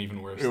 Would have been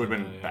even worse. It would have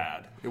been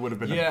bad. It would have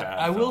been a bad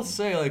I film. will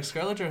say, like,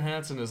 Scarlett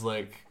Johansson is,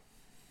 like,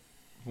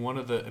 one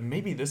of the...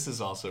 Maybe this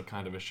is also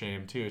kind of a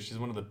shame, too. She's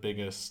one of the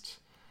biggest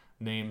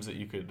names that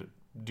you could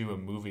do a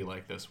movie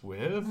like this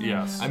with.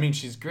 Yes. I mean,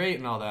 she's great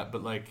and all that,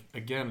 but, like,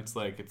 again,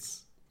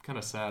 it's kind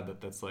of sad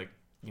that that's, like,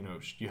 you know,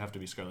 you have to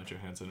be Scarlett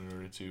Johansson in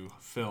order to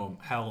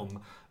helm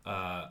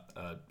a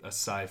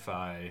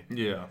sci-fi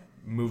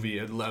movie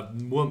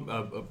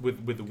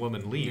with a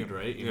woman lead,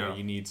 right? You know,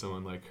 you need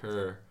someone like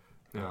her.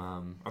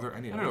 Are there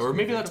any? I don't know, or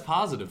maybe that's a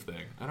positive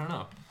thing. I don't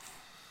know.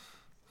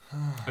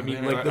 I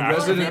mean, like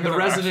the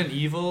Resident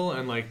Evil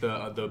and like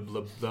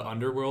the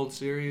Underworld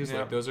series,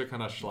 like those are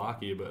kind of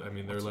schlocky, but I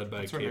mean they're led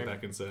by Kate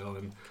Beckinsale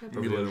and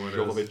Milla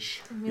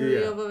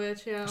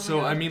Jovovich.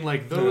 So I mean,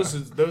 like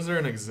those are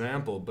an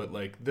example, but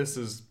like this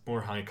is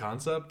more high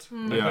concept.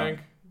 I think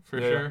for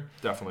sure,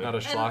 definitely not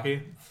as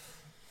schlocky.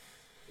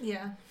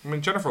 Yeah. I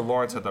mean, Jennifer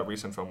Lawrence had that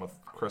recent film with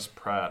Chris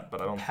Pratt,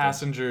 but I don't.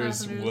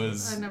 Passengers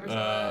was. I never saw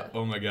that.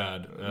 Oh my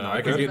god,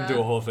 I could get into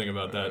a whole thing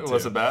about that.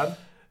 Was it bad?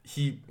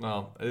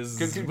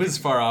 It was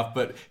far off,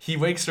 but he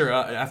wakes her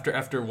up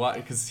after what?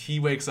 Because he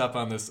wakes up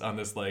on this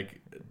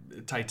like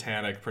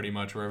Titanic, pretty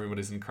much, where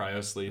everybody's in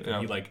cryo sleep,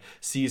 and he like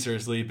sees her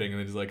sleeping, and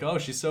then he's like, "Oh,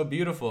 she's so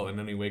beautiful," and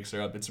then he wakes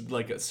her up. It's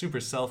like a super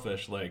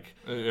selfish, like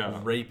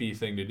rapey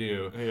thing to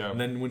do. Yeah. And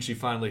then when she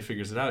finally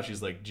figures it out,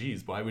 she's like,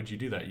 "Geez, why would you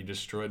do that? You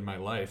destroyed my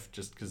life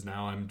just because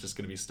now I'm just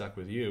gonna be stuck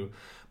with you."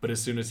 But as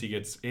soon as he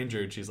gets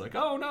injured, she's like,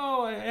 "Oh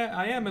no,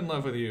 I am in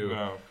love with you."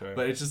 Oh, okay.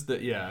 But it's just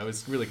that, it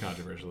was really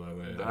controversial that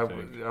way.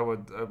 I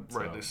would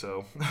rightly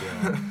so.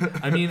 Yeah.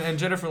 I mean, and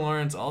Jennifer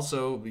Lawrence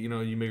also, you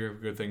know, you make her a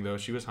good thing though.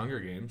 She was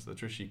Hunger Games.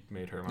 That's where she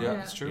made her mark. Yeah,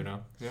 that's true. You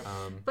know. Yeah.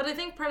 But I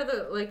think part of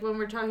the, like, when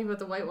we're talking about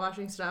the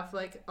whitewashing stuff,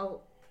 like,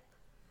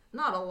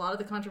 not a lot of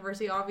the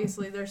controversy.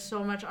 Obviously, there's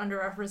so much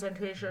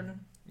underrepresentation.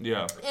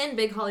 Yeah. In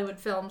big Hollywood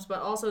films, but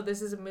also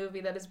this is a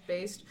movie that is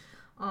based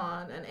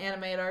on an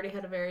anime. It already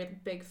had a very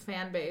big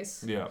fan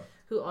base. Yeah.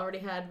 Who already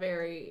had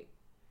very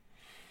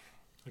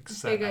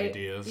set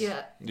ideas.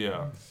 Yeah.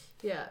 Yeah.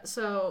 Yeah.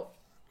 So.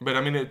 But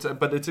I mean, it's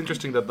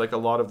interesting that like a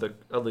lot of the,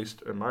 at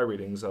least in my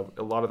readings, a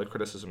lot of the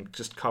criticism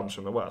just comes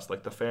from the West.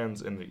 Like the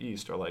fans in the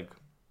East are like,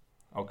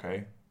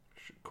 okay,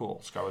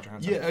 cool, Scarlett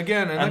Johansson. Yeah,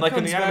 again, and like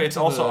in the anime, it's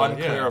also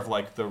unclear of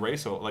like the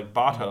race. Like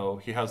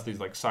Bato, he has these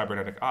like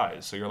cybernetic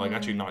eyes, so you're like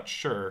actually not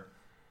sure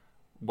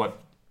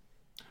what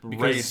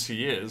race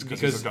he is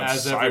because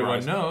as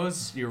everyone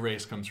knows, your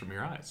race comes from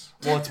your eyes.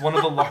 Well, it's one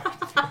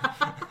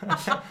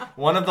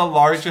of the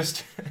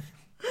largest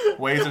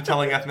ways of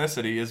telling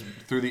ethnicity is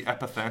through the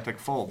epiphantic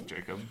fold,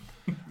 Jacob.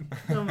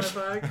 Oh my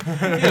fuck.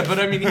 Yeah, but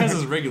I mean, he has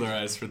his regular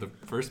eyes for the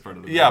first part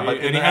of the movie. Yeah, but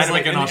and he has anime,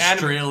 like an in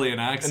Australian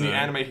accent. In the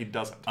anime, he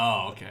doesn't.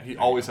 Oh, okay. He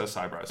always has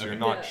eyebrows, so Okay. you're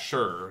not Yeah.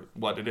 sure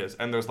what it is.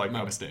 And there's like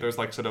there's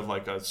like sort of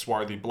like a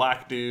swarthy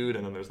black dude,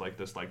 and then there's like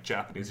this like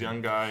Japanese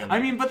young guy. And I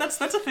mean, but that's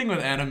a thing with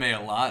anime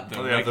a lot,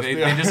 though. Oh, yeah, like that's- they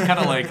yeah. just kind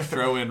of like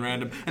throw in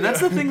random, and that's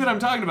the thing that I'm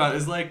talking about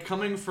is like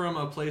coming from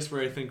a place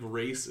where I think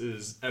race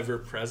is ever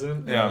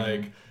present. Yeah.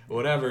 And, like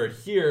whatever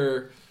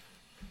here,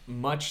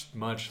 much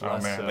less. oh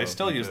man, so they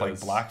still use like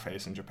because-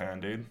 blackface in Japan,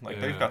 dude. Like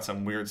Yeah. they've got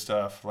some weird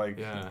stuff. Like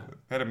Yeah.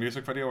 they had a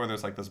music video where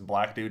there's like this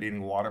black dude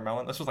eating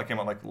watermelon. This was like came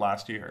out like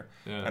last year,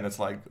 Yeah. and it's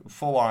like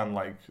full on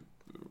like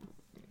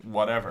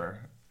whatever.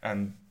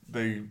 And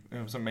it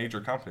was a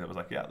major company that was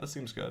like, yeah, this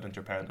seems good, and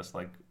Japan just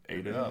like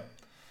ate it up.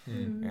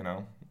 You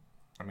know,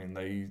 I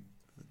mean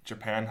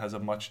Japan has a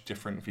much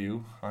different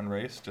view on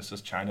race, just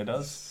as China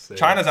does.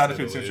 China's say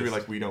attitude the seems to be least.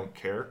 like, we don't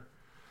care.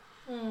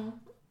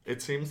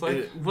 It seems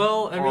like.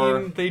 Well, I Or-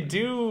 mean, they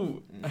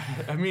do.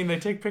 I mean, they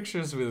take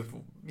pictures with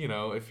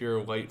if you're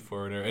a white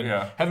foreigner, and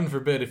Yeah. heaven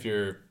forbid if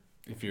you're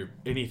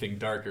anything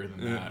darker than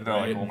Yeah, that, they're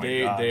right? like, oh my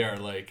they God. they are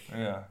like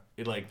Yeah.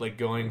 like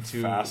going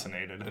to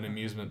Fascinated. an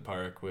amusement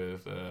park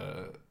with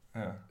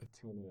Yeah.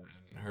 Tuna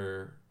and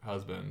her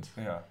husband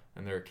Yeah.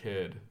 and their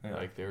kid. Yeah.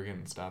 Like they were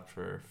getting stopped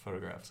for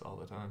photographs all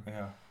the time.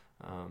 Yeah.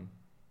 I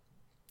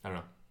don't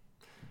know.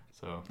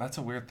 So That's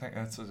a weird thing.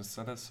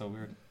 That is so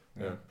weird.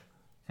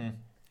 yeah.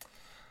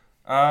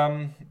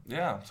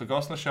 Yeah. So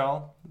Ghost in the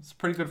Shell. It's a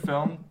pretty good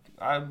film.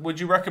 Would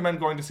you recommend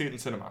going to see it in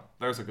cinema?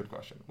 There's a good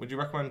question. Would you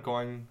recommend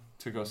going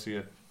to go see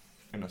it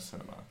in a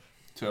cinema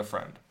to a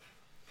friend?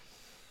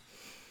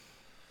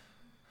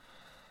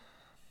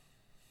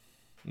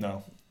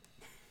 No.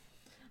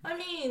 I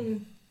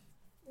mean,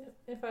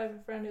 if I have a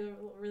friend who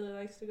really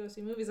likes to go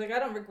see movies, like I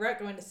don't regret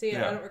going to see it.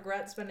 Yeah. I don't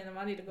regret spending the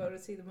money to go to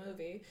see the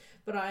movie.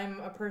 But I'm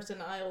a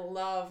person, I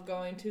love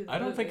going to the I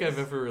don't think movies.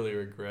 I've ever really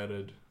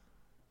regretted.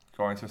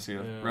 Going to see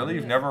it. Yeah. Really?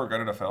 You've Yeah. never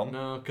regretted a film?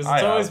 No, because I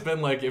it's always have.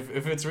 been like if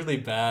it's really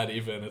bad,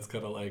 even it's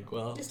kind of like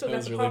well, You still that got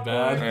was the really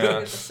popcorn, bad. you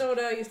Yeah. still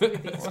get the soda, you still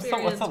get the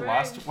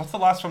experience, What's the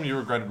last film you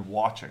regretted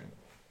watching?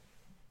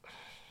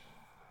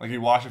 Like you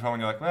watch a film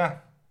and you're like,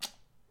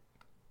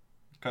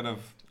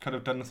 could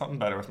have done something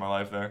better with my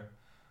life there.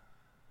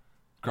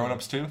 Grown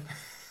Ups 2?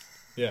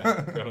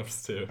 Yeah,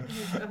 grown-ups too.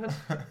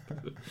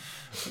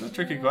 That's a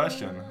tricky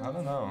question. I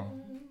don't know.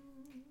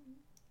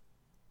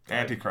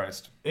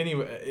 Antichrist.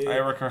 Anyway, I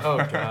reckon- oh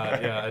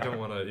god, yeah, I don't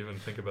want to even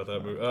think about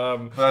that movie.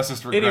 But that's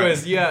just regret.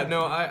 Anyways, yeah,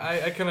 no,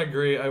 I kind of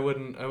agree. I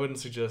wouldn't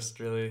suggest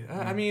really.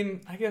 I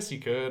mean, I guess you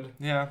could,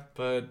 Yeah.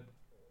 but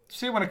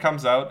See it when it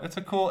comes out.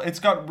 It's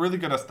got really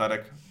good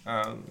aesthetic.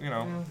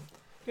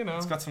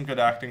 It's got some good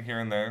acting here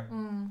and there.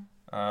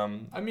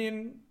 I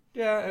mean,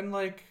 yeah, and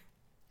like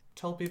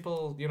tell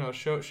people,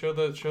 show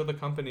the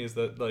companies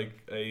that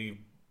like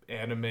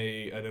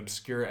an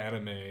obscure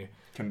anime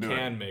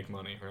Can make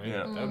money, right?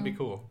 Yeah. That would be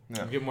cool.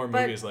 Yeah. Get more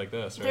But movies like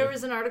this, right? There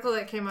was an article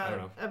that came I don't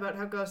out about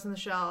how Ghost in the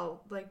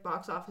Shell, like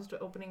box office to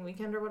opening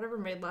weekend or whatever,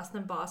 made less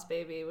than Boss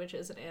Baby, which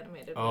is an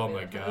animated Oh movie.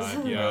 my that has-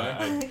 god,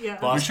 yeah. Yeah.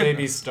 Boss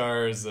Baby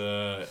stars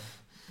Alec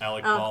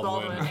Baldwin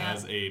Baldwin, yeah.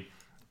 as a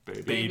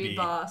Baby. baby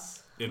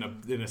boss. in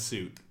a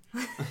suit.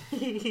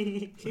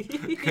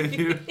 Can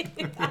you?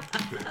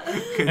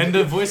 And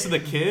the voice of the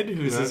kid,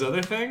 who's his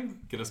other thing,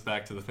 get us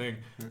back to the thing,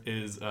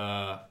 is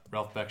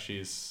Ralph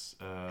Bakshi's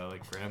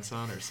like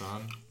grandson or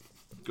son.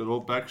 Good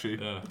old Bakshi.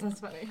 Yeah, That's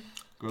funny.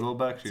 Good old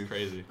Bakshi.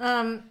 crazy.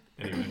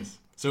 Anyways,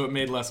 so it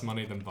made less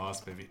money than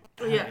Boss Baby.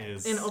 That Yeah,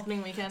 is- in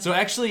opening weekend. So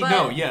actually, But-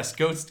 no, yes,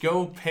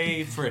 go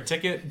pay for a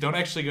ticket. Don't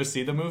actually go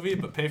see the movie,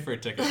 but pay for a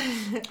ticket.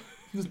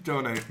 Just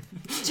donate.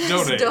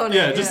 Donate. donate,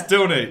 Yeah, just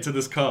donate to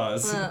this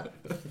cause. And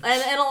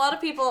a lot of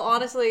people,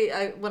 honestly,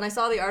 when I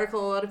saw the article,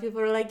 a lot of people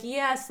were like,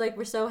 yes, like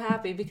we're so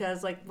happy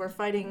because like we're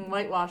fighting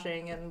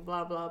whitewashing and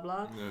blah blah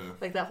blah,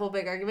 like that whole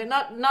big argument.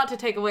 Not to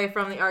take away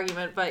from the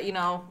argument, but you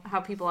know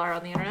how people are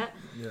on the internet.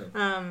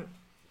 Yeah.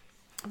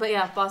 But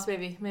yeah, Boss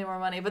Baby made more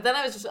money. But then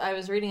I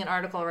was reading an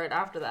article right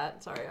after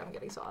that. Sorry, I'm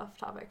getting so off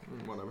topic.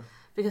 Whatever.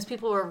 Because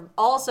people were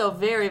also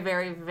very,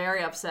 very,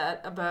 very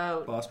upset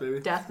about Boss Baby.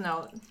 Death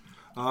Note,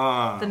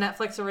 Ah. the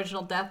Netflix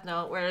original Death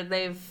Note, where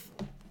they've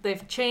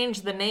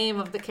changed the name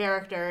of the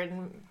character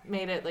and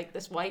made it like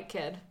this white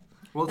kid.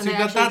 Well, And see,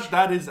 they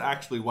that is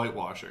actually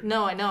whitewashing.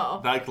 No, I know.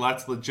 That's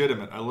a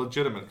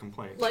legitimate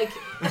complaint. Like,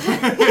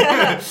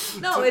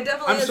 no, it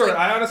definitely I'm is. sorry, like,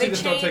 I honestly they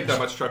just don't take changed- that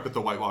much truck with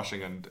the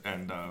whitewashing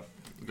and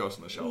Ghost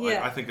in the Shell.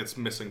 Yeah. I think it's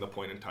missing the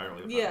point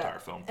entirely of the Yeah. entire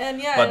film.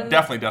 And yeah, But and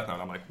definitely Death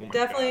Note. I'm like, oh my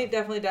definitely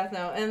god. Death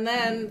Note. And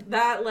then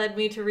that led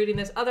me to reading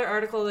this other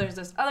article. There's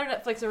this other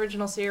Netflix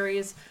original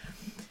series.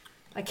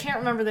 I can't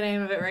remember the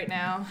name of it right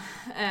now.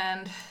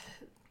 And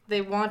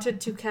they wanted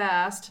to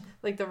cast,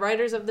 like the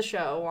writers of the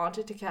show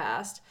wanted to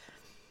cast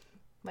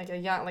like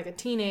a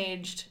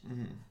teenaged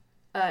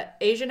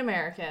Asian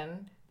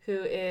American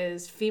who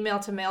is female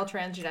to male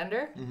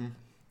transgender.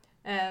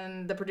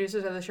 And the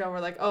producers of the show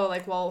were like,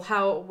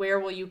 where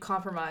will you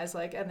compromise?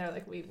 Like, and they're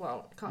like, we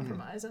won't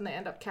compromise. And they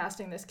end up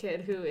casting this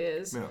kid who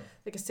is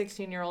like a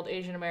 16-year-old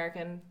Asian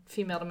American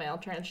female to male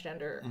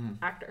transgender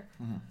actor.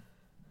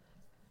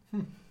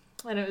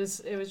 And it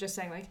was just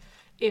saying, like,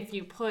 if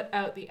you put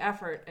out the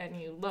effort and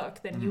you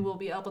look, then you will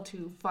be able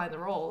to find the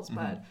roles.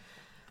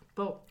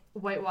 But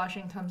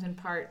whitewashing comes in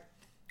part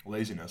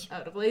laziness.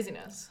 Out of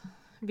laziness,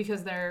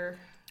 because they're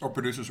or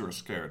producers who are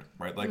scared,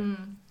 right? Like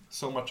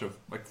so much of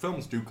like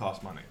films do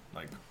cost money.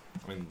 Like,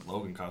 I mean,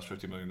 Logan cost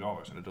 $50 million,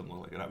 and it doesn't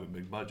look like it had a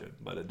big budget,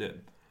 but it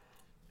did,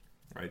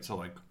 right? So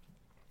like,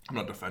 I'm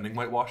not defending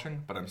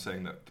whitewashing, but I'm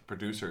saying that the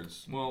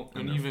producers. Well,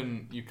 and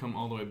even you come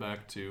all the way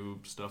back to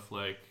stuff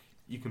like.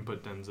 You can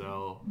put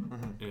Denzel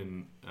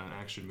in an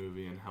action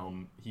movie and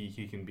Helm.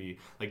 He can be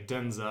like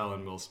Denzel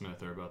and Will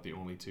Smith are about the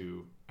only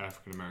two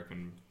African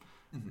American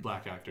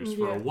black actors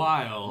for a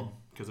while,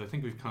 because I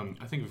think we've come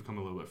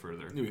a little bit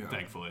further,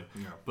 thankfully.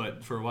 Yeah.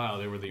 But for a while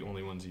they were the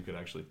only ones you could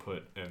actually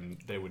put, and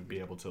they would be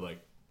able to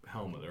like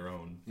helm their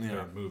own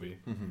movie.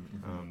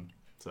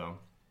 So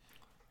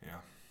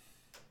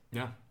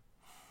yeah.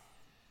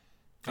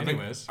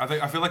 Anyways,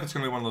 I feel like it's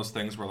gonna be one of those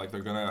things where like they're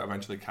gonna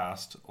eventually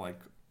cast like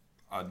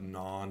a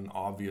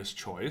non-obvious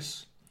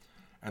choice,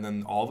 and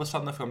then all of a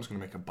sudden the film's going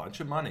to make a bunch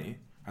of money,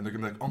 and they're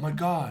going to be like, oh my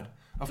god,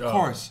 of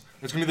course.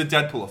 It's going to be the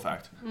Deadpool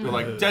effect. They're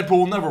like, Deadpool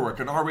will never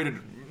work, an R-rated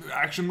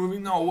action movie?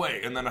 No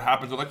way. And then it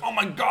happens, they're like, oh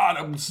my god,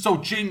 I'm so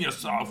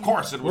genius. Of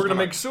course it was. We're going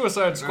to make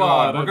Suicide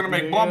Squad. We're going to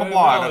make blah, blah,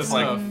 blah.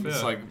 And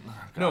it's like,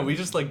 no, we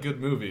just like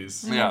good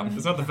movies. Yeah.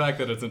 It's not the fact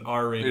that it's an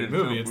R-rated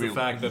movie, it's the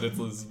fact that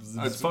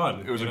it's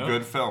fun. It was a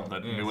good film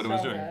that knew what it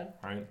was doing.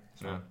 Right?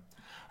 So. Yeah.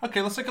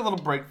 Okay, let's take a little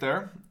break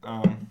there.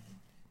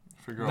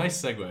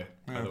 Nice segue,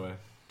 by the way.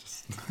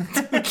 Just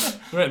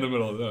right in the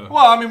middle of that.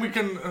 Well, I mean, we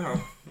can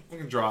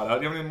draw it out.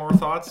 Do you have any more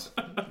thoughts?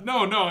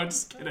 No, I'm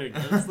just kidding.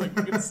 I was like,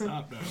 we're gonna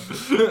stop now.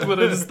 But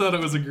I just thought it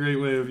was a great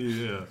way of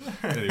you.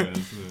 Yeah.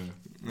 Anyways,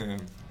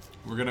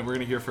 we're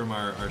gonna hear from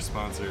our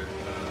sponsor.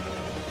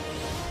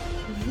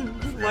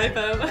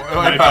 Wipeout.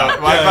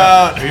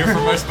 Wipeout. Hear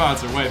from our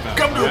sponsor, Wipeout.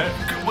 Come to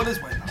what is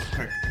Wipeout?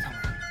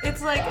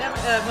 It's like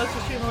most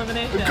extreme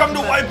elimination. Come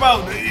to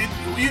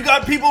Wipeout. You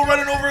got people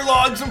running over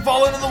logs and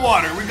falling in the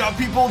water. We got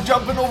people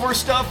jumping over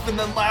stuff and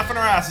then laughing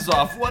our asses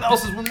off. What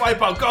else is in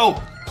Wipeout?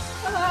 Go!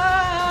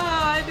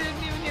 I didn't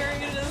even hear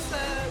you just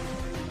said.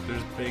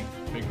 There's big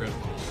red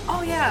balls.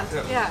 Oh yeah.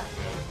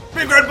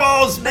 Big red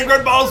balls! Big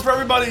red balls for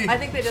everybody! I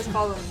think they just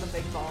call them the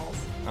big balls.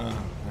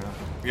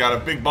 You got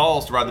a big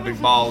balls to ride the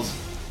big balls.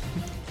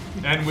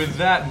 And with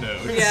that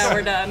note, yeah,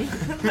 we're done.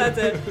 That's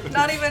it.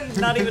 Not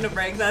even a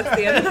break. That's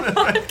the end of the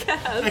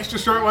podcast. Extra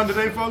short one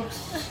today,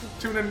 folks.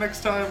 Tune in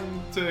next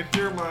time to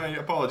hear my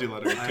apology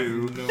letter. I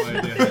have no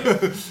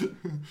idea.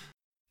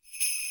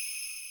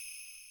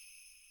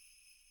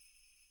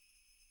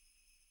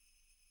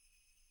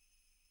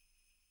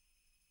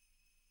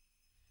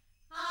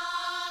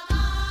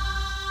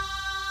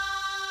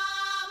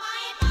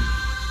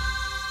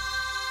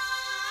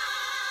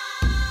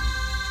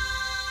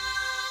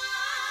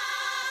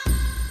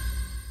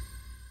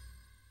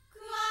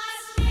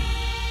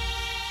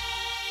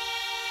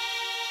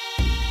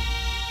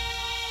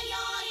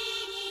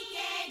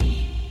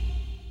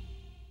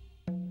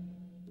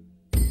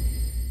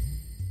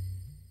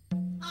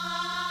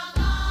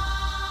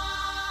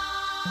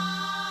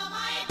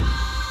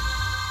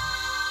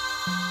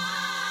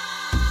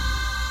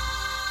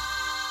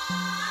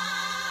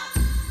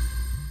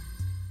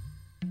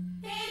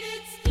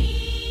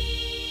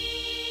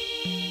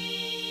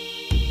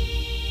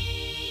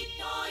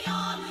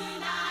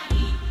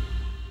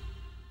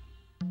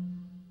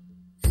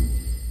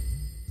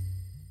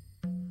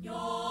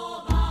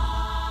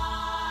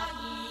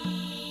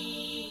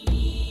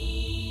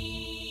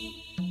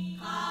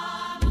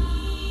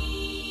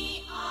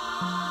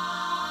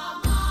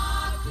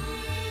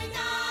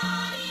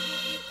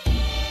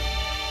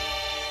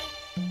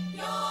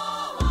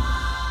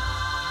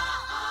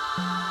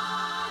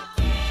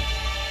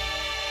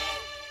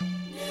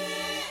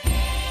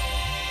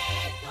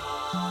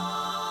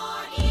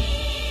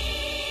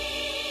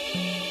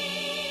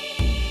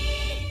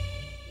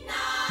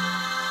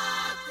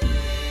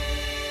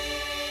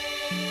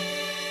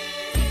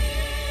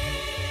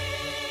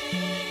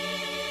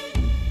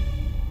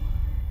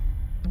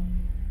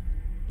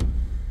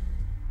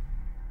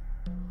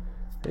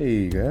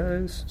 Hey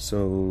guys,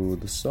 so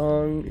the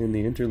song in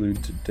the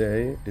interlude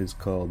today is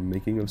called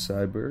Making of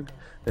Cyborg,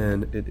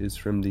 and it is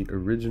from the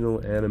original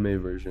anime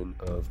version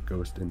of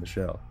Ghost in the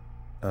Shell.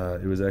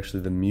 It was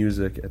actually the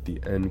music at the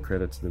end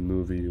credits of the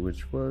movie,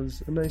 which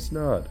was a nice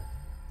nod.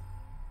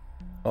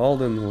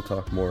 Alden will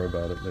talk more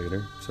about it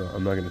later, so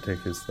I'm not going to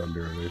take his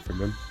thunder away from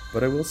him,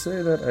 but I will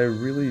say that I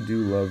really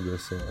do love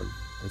this song.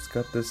 It's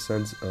got this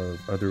sense of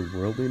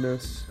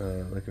otherworldliness,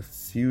 like a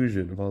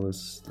fusion of all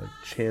this like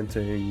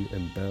chanting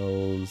and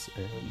bells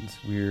and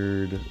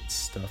weird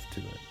stuff to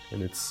it.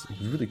 And it's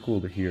really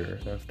cool to hear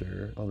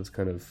after all this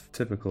kind of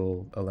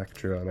typical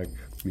electronic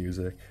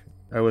music.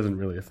 I wasn't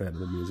really a fan of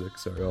the music,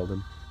 sorry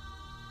Alden.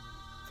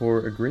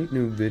 For a great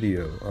new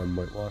video on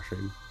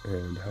whitewashing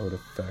and how it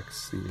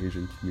affects the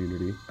Asian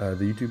community,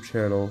 the YouTube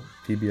channel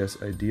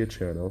PBS Idea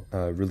Channel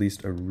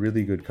released a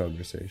really good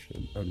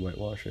conversation on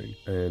whitewashing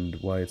and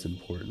why it's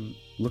important.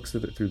 Looks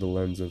at it through the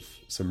lens of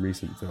some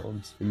recent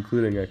films,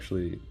 including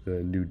actually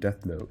the new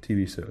Death Note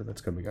TV show that's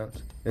coming out.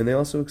 And they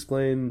also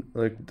explain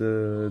like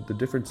the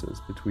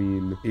differences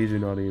between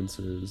Asian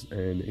audiences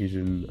and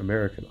Asian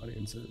American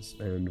audiences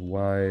and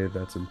why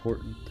that's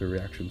important. Their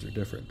reactions are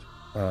different.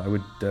 I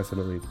would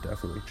definitely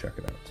check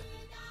it out.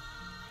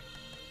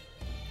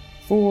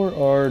 For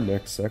our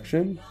next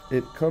section,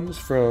 it comes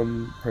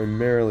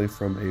primarily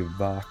from a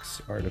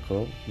Vox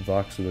article.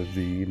 Vox with a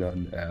V, not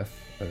an F.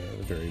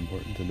 Very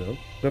important to know.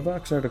 But a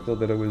Vox article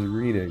that I was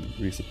reading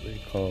recently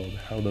called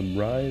How the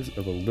Rise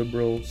of a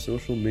Liberal,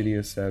 Social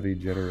Media Savvy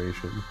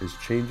Generation is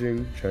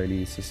Changing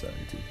Chinese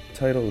Society. The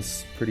title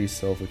is pretty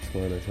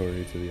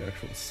self-explanatory to the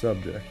actual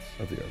subject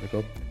of the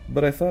article,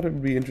 but I thought it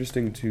would be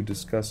interesting to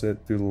discuss it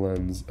through the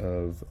lens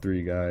of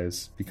three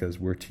guys, because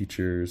we're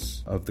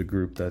teachers of the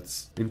group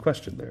that's in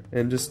question there,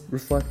 and just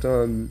reflect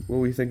on what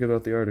we think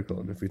about the article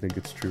and if we think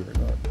it's true or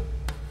not.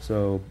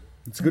 So,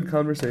 it's a good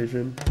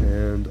conversation,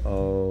 and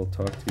I'll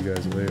talk to you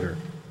guys later.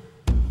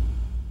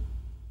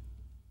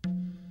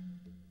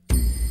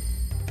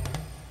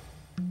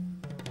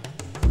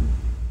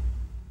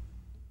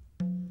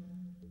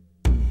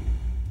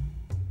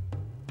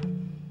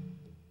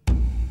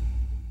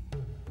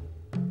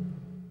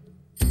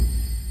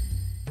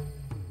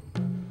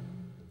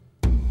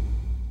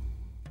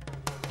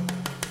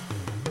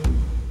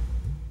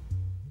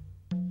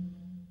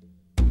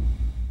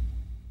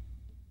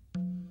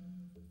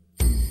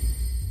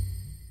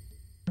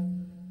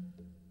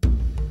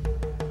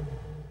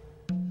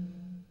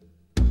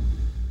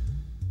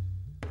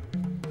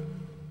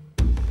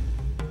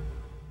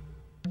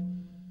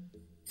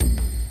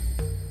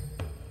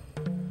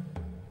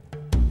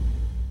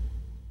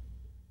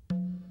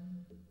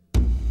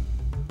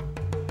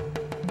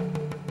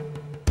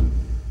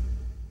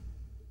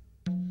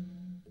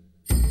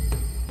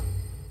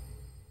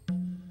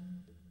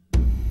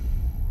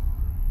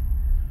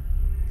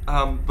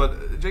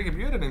 But Jacob,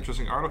 you had an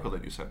interesting article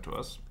that you sent to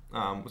us,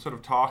 sort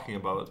of talking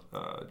about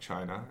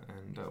China,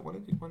 and why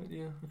don't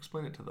you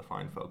explain it to the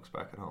fine folks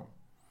back at home?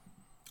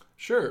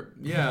 Sure.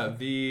 Yeah,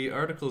 the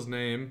article's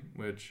name,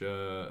 which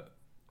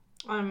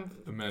I'm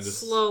Amanda's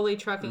slowly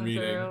trucking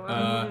reading, through.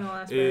 I'm reading the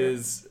last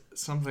is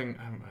something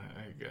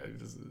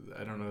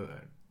I don't know. I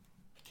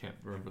can't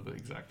remember the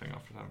exact thing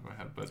off the top of my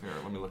head, but here,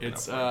 let me look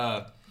it's it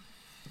up.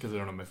 because I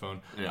don't have my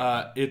phone.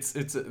 Yeah. It's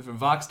a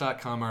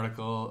Vox.com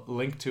article.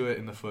 Link to it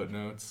in the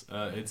footnotes.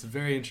 It's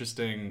very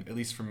interesting, at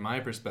least from my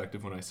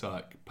perspective when I saw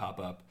it pop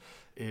up.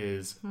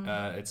 It's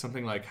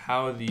something like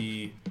how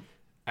the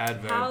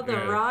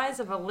rise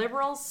of a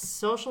liberal,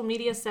 social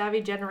media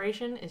savvy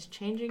generation is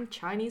changing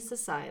Chinese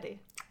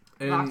society.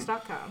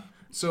 Vox.com.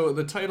 So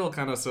the title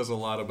kind of says a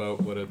lot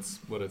about what it's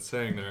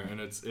saying there, and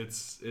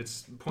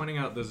it's pointing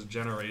out this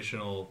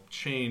generational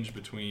change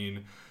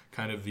between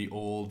kind of the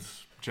old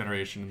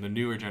generation and the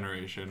newer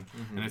generation.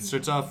 Mm-hmm. And it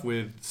starts off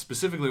with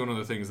specifically one of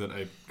the things that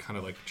I kind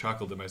of like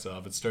chuckled to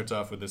myself. It starts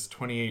off with this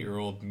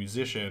 28-year-old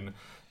musician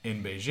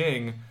in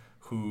Beijing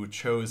who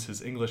chose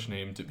his English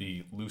name to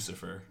be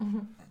Lucifer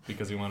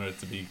because he wanted it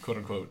to be quote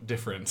unquote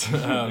different.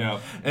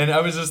 And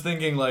I was just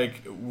thinking,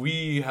 like,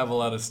 we have a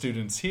lot of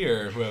students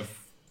here who have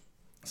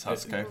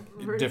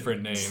Sasuke.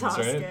 Different names, Sasuke,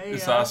 right? Yeah.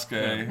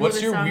 Sasuke. Yeah.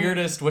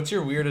 What's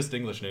your weirdest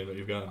English name that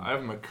you've gotten? I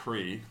have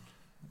McCree.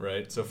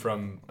 Right, so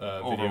from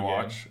video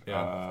Overwatch. Game.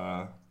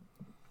 Yeah.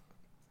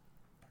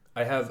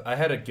 I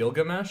had a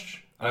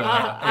Gilgamesh.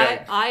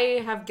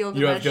 I have Gilgamesh.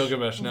 You have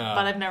Gilgamesh now,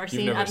 but I've never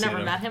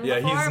met him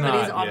before. He's but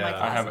not, he's on my I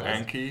class have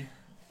list. Anki.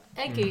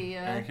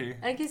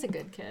 Anki, Anki's a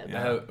good kid.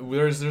 Yeah.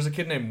 There's a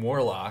kid named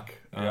Warlock.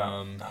 Yeah.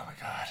 Oh my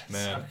god,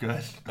 man, so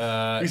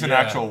good. He's an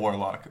actual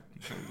warlock.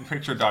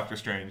 Picture Doctor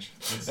Strange.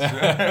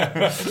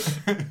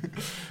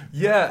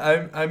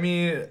 Yeah, I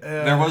mean,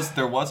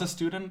 there was a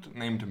student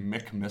named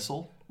Mick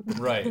Missile.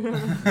 Right. I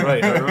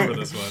remember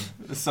this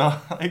one. So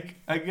like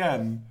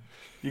again,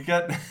 you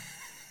got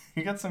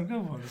some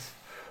good ones.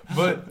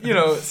 But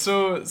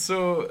so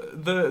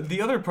the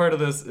other part of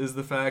this is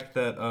the fact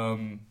that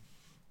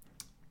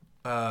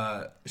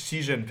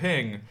Xi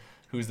Jinping,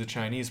 who's the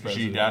Chinese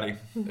president,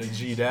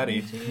 Xi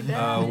Daddy,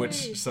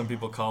 which some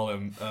people call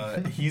him,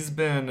 he's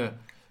been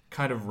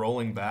kind of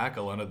rolling back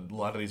a lot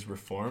of these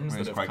reforms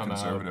that have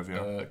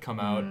come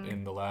out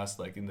in the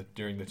last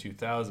during the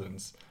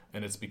 2000s,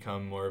 and it's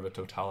become more of a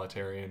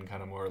totalitarian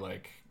kind of more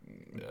like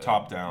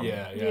top down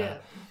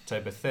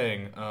type of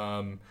thing.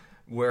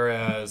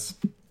 Whereas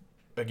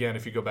again,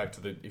 if you go back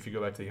to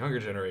the younger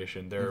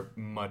generation, they're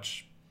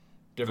much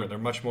different. They're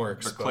much more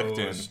exposed. They're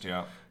clicked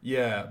in,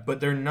 yeah,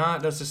 but they're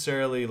not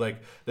necessarily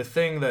like the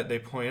thing that they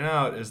point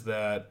out is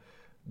that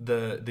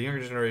the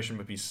younger generation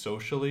would be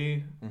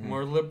socially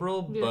more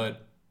liberal,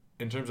 but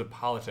in terms of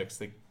politics,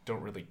 they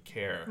don't really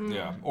care.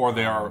 Yeah, or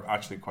they are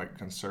actually quite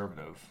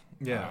conservative.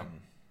 Yeah,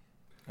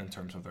 in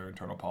terms of their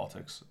internal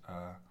politics,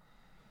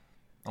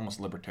 almost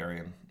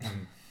libertarian.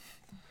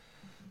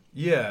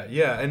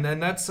 Yeah, and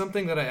that's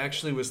something that I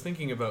actually was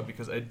thinking about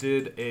because I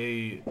did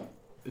a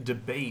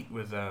debate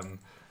with them.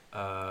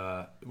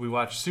 We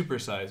watched Super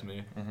Size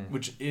Me,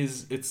 which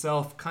is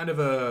itself kind of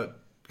a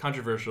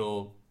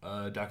controversial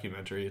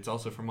documentary. It's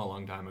also from a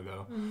long time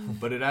ago,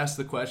 but it asked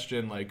the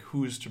question like,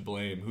 who's to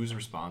blame? Who's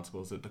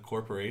responsible? Is it the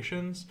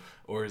corporations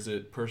or is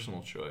it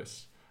personal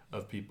choice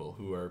of people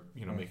who are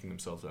making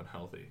themselves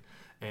unhealthy?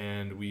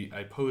 And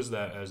I posed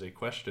that as a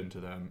question to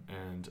them,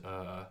 and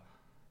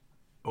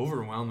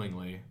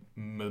overwhelmingly,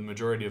 the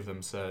majority of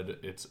them said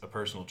it's a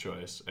personal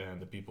choice,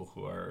 and the people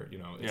who are,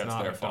 it's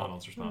not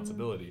McDonald's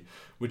responsibility,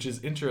 which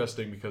is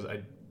interesting because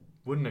I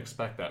wouldn't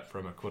expect that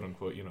from a quote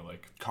unquote,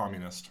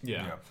 communist.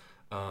 Yeah.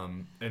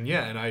 And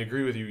I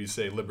agree with you. You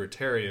say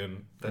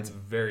libertarian. That's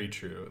very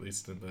true, at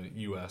least in the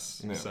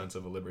U.S. sense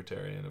of a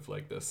libertarian, of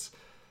like this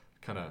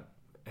kind of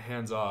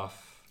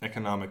hands-off.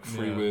 Economic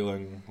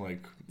freewheeling,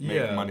 make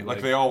money.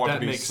 Like they all want to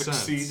be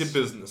succeed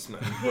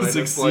businessmen. Right?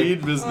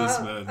 Succeed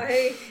businessmen.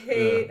 I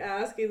hate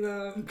asking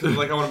them. Because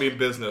I want to be in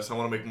business. I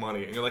want to make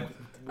money. And you're like,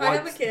 what? I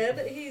have a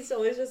kid. He's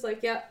always just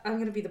like, yeah, I'm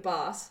going to be the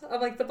boss. I'm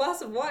like, the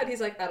boss of what?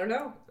 He's like, I don't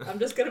know. I'm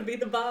just going to be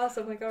the boss.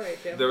 I'm like, all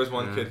right, Jim. There was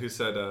one kid who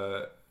said,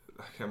 I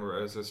can't remember,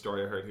 it was a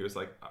story I heard. He was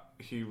like,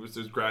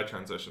 there's grad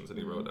transitions, and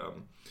he wrote,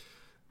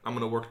 I'm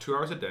going to work 2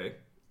 hours a day,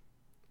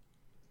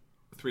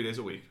 3 days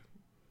a week.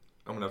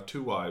 I'm going to have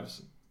 2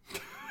 wives.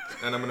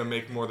 And I'm going to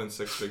make more than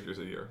 6 figures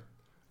a year.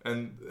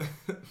 And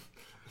the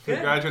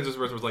grad transition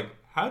person was like,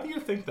 how do you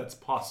think that's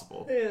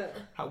possible? Yeah.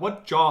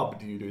 What job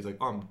do you do? He's like,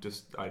 I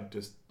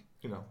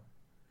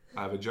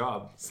have a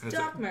job.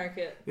 Stock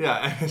market.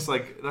 Yeah, and it's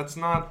like, that's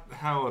not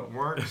how it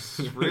works,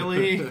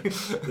 really.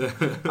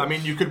 I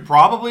mean, you could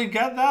probably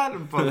get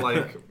that,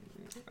 but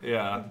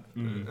yeah.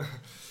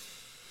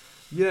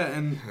 Yeah,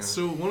 and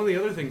so one of the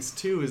other things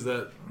too is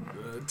that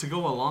to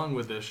go along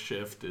with this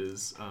shift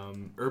is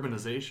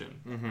urbanization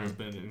has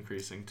been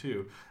increasing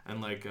too,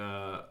 and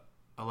a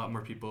lot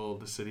more people.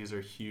 The cities are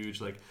huge.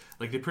 Like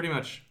they pretty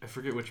much, I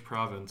forget which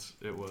province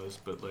it was,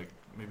 but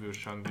maybe it was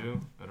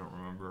Chengdu. I don't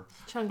remember.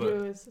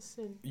 Chengdu is the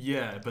city.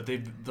 Yeah, but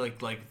they've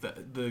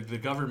the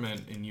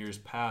government in years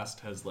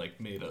past has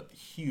made a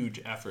huge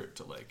effort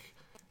to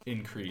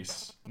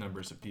increase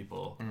numbers of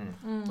people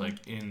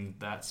in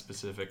that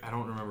specific, I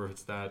don't remember if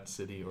it's that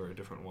city or a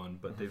different one,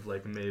 but they've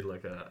made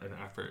an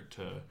effort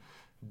to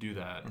do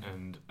that.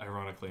 And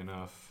ironically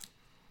enough,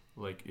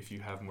 if you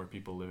have more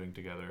people living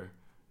together,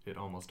 it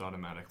almost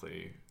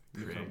automatically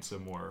creates a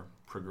more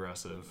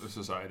progressive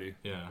society.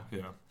 Yeah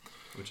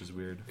which is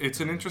weird. It's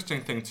an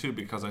interesting thing too,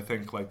 because I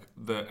think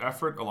the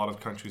effort a lot of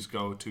countries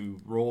go to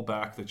roll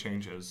back the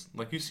changes,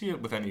 you see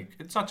it with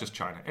it's not just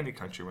China, any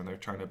country when they're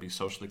trying to be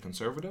socially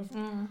conservative,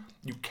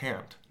 you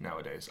can't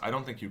nowadays. I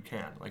don't think you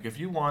can. If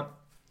you want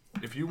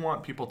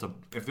people to,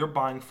 if they're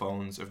buying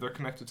phones, if they're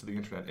connected to the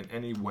internet in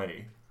any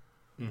way,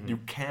 you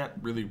can't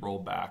really roll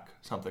back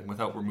something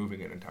without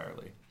removing it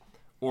entirely.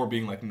 Or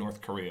being like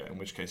North Korea, in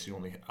which case you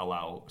only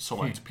allow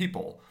select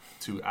people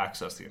to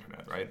access the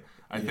internet, right?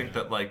 I think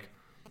that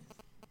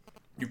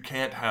you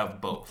can't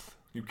have both.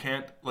 You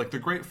can't, the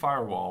Great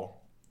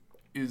Firewall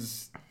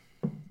is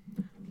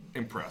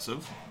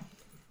impressive,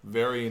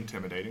 very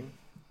intimidating,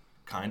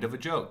 kind of a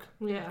joke.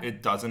 Yeah.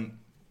 It doesn't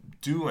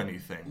do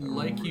anything.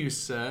 Like you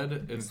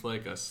said, it's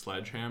like a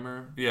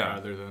sledgehammer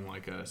rather than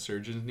a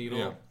surgeon's needle.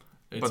 Yeah.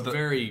 It's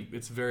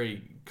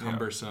very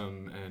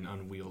cumbersome and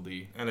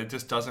unwieldy. And it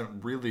just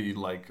doesn't really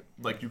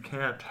you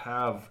can't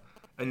have,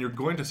 and you're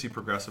going to see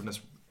progressiveness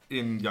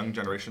in young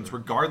generations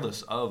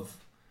regardless of,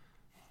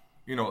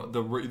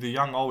 the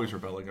young always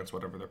rebel against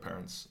whatever their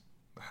parents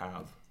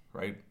have,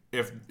 right?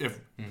 If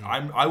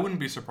I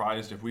wouldn't be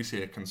surprised if we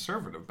see a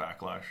conservative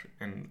backlash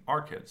in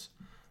our kids.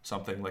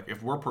 Something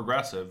if we're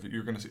progressive,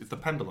 you're going to see, it's the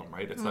pendulum,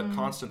 right? It's that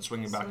constant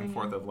swinging back and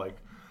forth of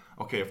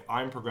okay, if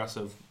I'm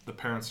progressive, the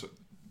parents,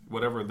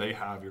 whatever they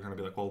have, you're going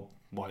to be well,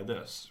 why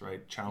this,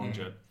 right? Challenge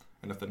it.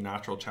 And if the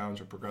natural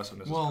challenge of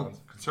progressiveness is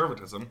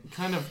conservatism.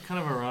 Kind of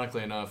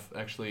ironically enough,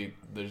 actually,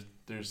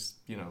 there's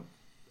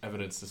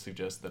evidence to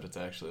suggest that it's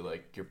actually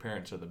your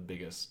parents are the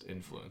biggest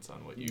influence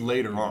on what you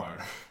later on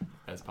are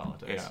as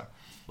politics. Yeah.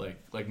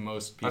 Like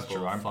most people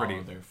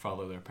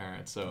follow their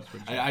parents. So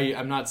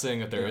I'm not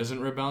saying that there isn't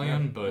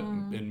rebellion, but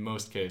in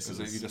most cases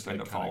you just end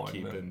up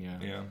following them.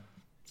 Yeah.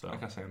 So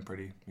like I say, I'm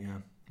pretty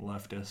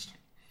leftist.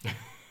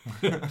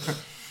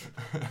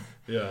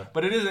 Yeah,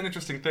 but it is an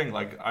interesting thing.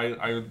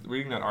 I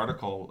reading that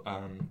article,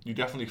 you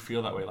definitely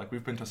feel that way.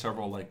 We've been to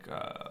several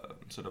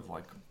sort of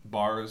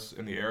bars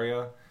in the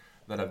area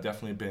that have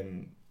definitely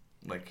been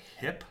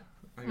hip,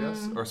 I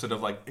guess, or sort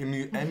of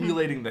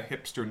emulating the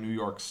hipster New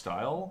York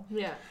style.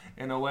 Yeah.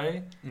 In a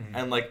way,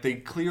 and they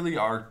clearly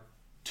are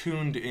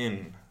tuned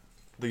in.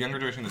 The younger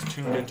generation is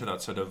tuned into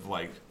that sort of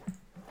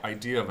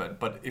idea of it.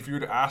 But if you were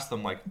to ask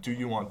them do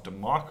you want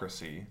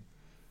democracy?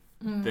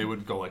 They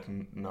would go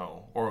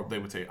no, or they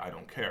would say I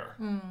don't care,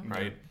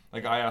 right?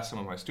 I asked some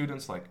of my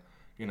students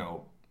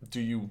do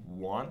you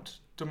want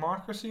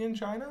democracy in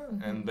China?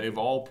 And they've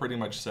all pretty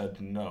much said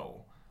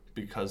no,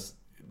 because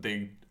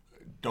they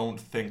don't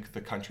think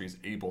the country's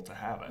able to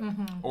have it,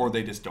 or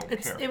they just don't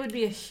care. It would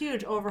be a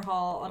huge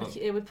overhaul.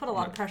 It would put a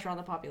lot of pressure on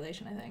the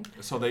population, I think.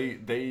 So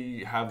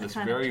they have this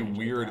very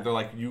weird. They're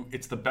like,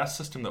 it's the best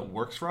system that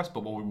works for us,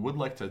 but what we would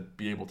like to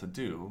be able to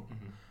do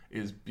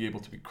is be able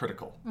to be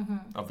critical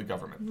of the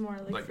government. More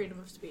like freedom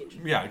of speech.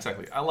 Yeah,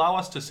 exactly. Allow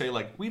us to say,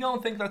 like, we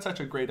don't think that's such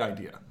a great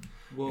idea.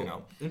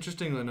 Well,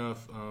 interestingly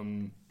enough,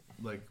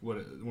 like one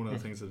of the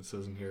things that it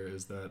says in here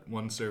is that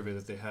one survey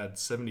that they had,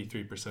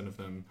 73% of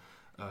them,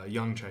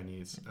 young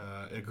Chinese,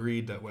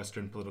 agreed that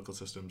Western political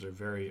systems are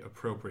very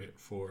appropriate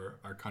for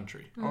our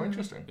country. Oh,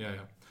 interesting. Yeah.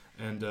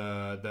 And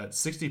that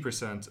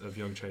 60% of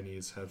young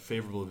Chinese have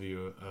favorable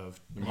view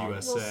of the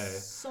USA,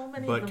 so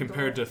many but of them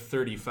compared to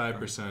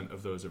 35%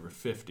 of those over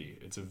 50,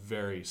 it's a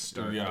very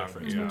stark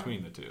difference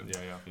between the two.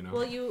 Yeah. You know?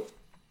 Well,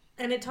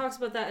 and it talks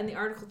about that in the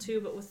article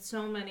too, but with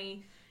so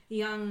many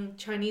young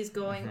Chinese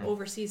going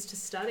overseas to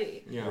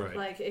study,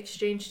 like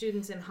exchange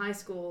students in high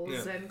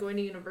schools and going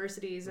to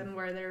universities, and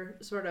where they're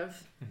sort of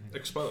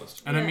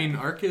exposed. And I mean,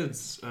 our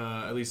kids,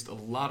 at least a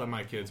lot of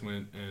my kids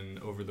went, and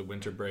over the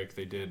winter break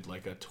they did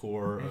like a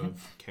tour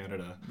of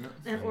Canada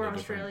or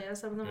Australia.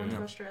 Some of them went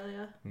to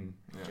Australia.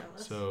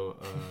 Jealous. So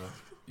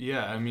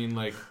I mean,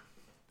 like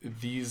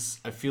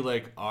I feel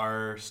like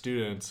our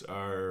students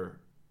are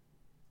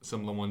some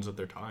of the ones that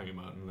they're talking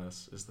about in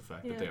this, is the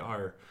fact that they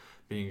are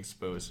being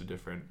exposed to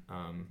different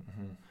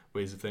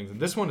ways of things. And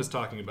this one is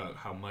talking about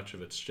how much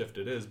of its shift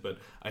it is, but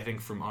I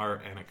think from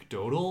our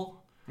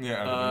anecdotal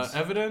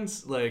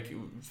evidence, like,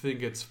 I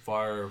think it's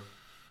far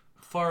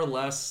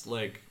less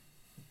like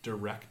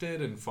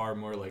directed and far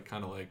more like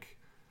kind of like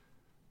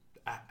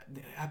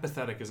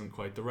apathetic isn't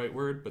quite the right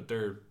word, but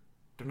they're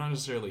not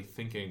necessarily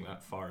thinking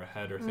that far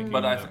ahead or thinking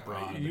that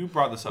broad. You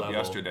brought this up level,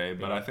 yesterday,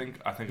 but I think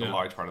a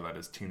large part of that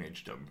is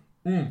teenagedom.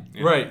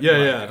 Right.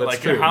 Yeah. That's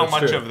like true. How That's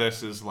much true. of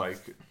this is like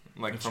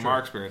from our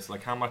experience,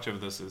 like how much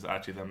of this is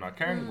actually them not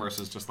caring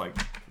versus just like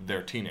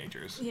they're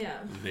teenagers. Yeah.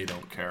 They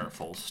don't care.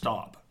 Full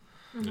stop.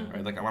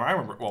 Right. Like when I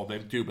remember, well, they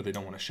do, but they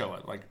don't want to show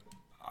it. Like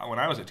when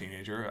I was a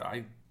teenager,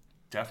 I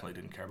definitely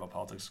didn't care about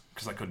politics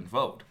because I couldn't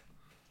vote.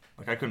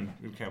 Like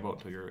you can't vote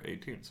until you're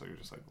 18, so you're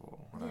just like,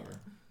 well, whatever.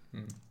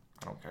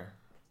 I don't care.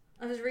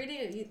 I was reading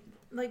it,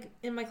 like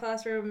in my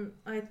classroom.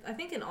 I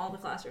think in all the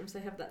classrooms they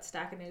have that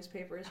stack of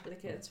newspapers for the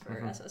kids for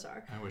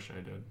SSR. I wish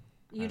I did.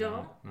 You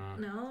don't? No.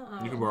 No?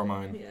 Oh. You can borrow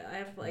mine. Yeah, I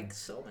have like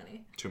so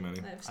many. Too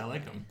many. I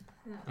like them.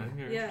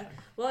 Yeah.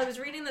 Well, I was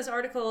reading this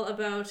article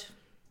about.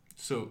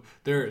 So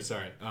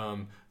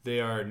they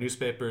are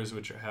newspapers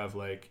which have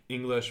like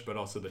English, but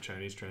also the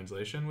Chinese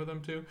translation with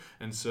them too.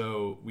 And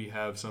so we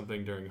have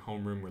something during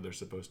homeroom where they're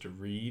supposed to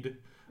read,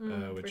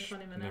 which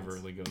never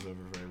really goes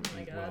over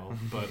very well.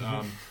 But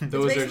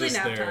those are just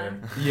there.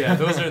 Time. Yeah,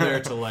 those are there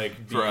to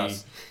like be. For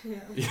us.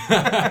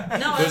 Yeah.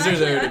 No, those are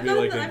there to be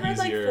like I've read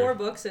like 4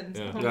 books in.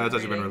 Yeah, that's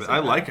actually been really. I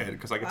like it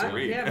because I get to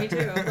read. Yeah, me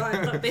too.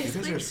 But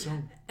basically, you guys are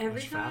so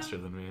much faster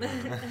than me.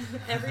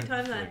 Every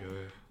time that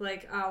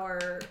like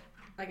our,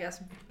 I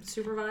guess,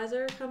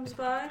 supervisor comes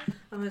by,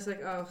 I'm just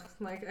like, oh,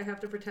 like I have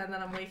to pretend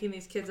that I'm waking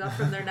these kids up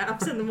from their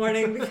naps in the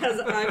morning because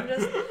I'm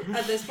just,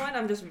 at this point,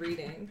 I'm just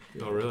reading.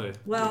 Oh, really?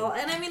 Well,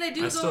 and I mean, I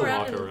do go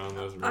around.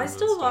 Those rooms. I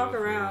still walk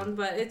around,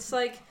 but it's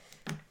like,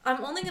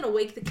 I'm only going to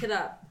wake the kid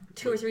up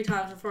 2 or 3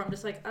 times before I'm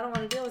just like, I don't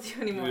want to deal with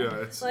you anymore. Yeah,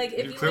 it's like,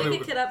 if you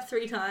wake a kid up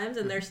 3 times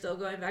and they're still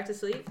going back to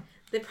sleep,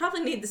 they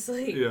probably need the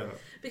sleep. Yeah.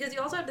 Because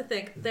you also have to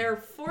think, they're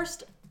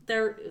forced,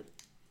 their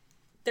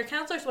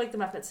counselors wake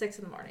them up at 6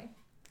 in the morning.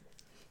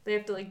 They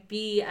have to like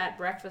be at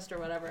breakfast or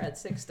whatever at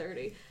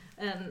 6:30,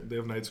 and they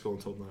have night school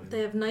until 9.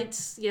 They have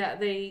nights. Yeah,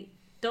 they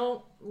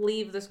don't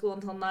leave the school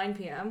until 9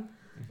 p.m.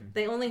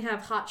 They only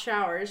have hot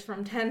showers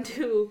from 10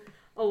 to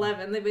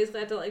 11. They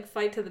basically have to like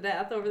fight to the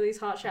death over these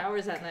hot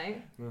showers at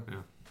night. Yeah.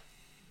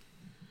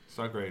 It's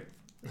not great.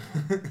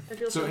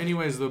 So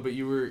anyways though, but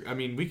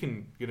we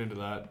can get into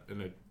that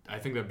I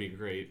think that'd be a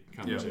great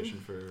conversation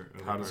for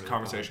how does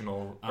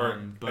conversational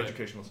or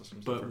educational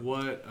systems differ.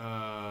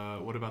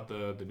 What about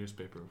the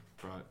newspaper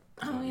brought?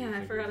 Oh yeah,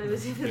 I forgot I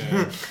was even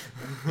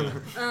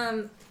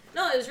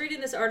no, I was reading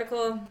this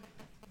article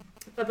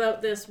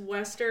about this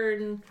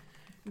Western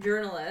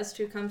journalist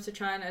who comes to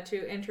China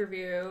to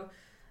interview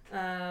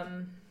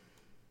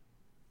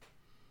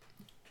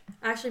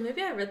actually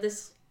maybe I read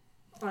this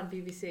on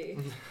BBC.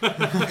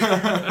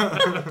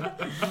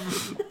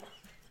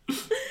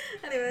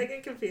 Anyway, I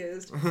get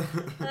confused.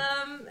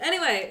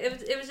 Anyway,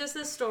 it was just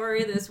this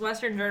story, this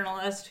Western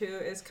journalist who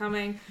is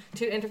coming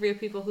to interview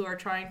people who are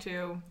trying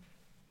to,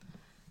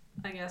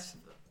 I guess,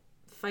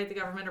 fight the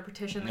government or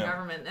petition the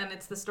government. And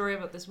it's the story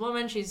about this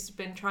woman. She's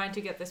been trying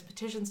to get this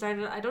petition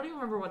started. I don't even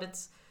remember what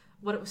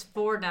it was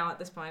for now at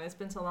this point. It's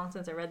been so long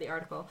since I read the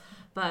article.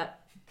 But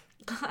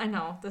I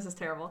know, this is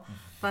terrible.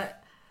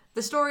 But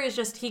the story is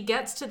just he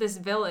gets to this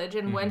village,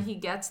 and when he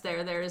gets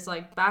there, there's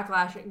like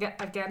backlash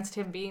against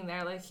him being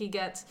there. Like he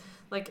gets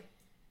like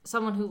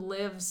someone who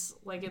lives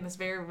like in this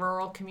very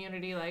rural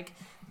community, like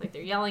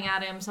they're yelling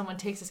at him. Someone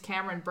takes his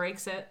camera and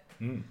breaks it,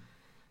 and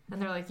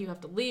they're like, "You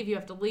have to leave, you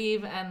have to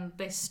leave." And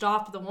they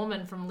stop the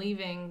woman from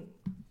leaving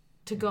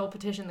to go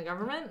petition the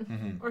government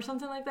or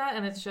something like that,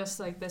 and it's just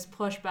like this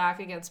pushback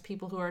against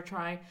people who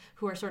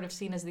are sort of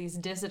seen as these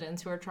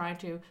dissidents who are trying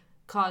to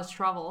cause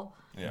trouble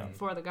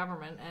for the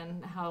government,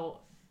 and how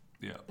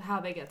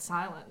they get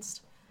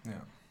silenced. Yeah.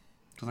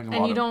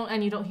 And you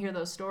don't hear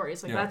those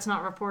stories. Like that's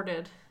not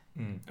reported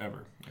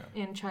ever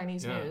in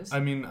Chinese news. I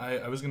mean,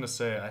 I was gonna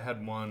say I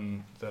had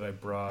one that I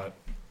brought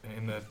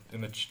in the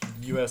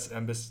U.S.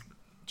 embassy,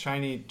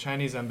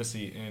 Chinese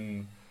embassy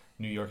in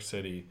New York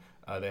City.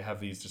 They have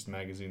these just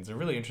magazines. They're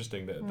really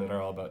interesting that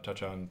are all about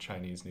touch on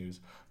Chinese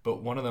news.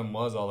 But one of them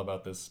was all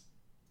about this.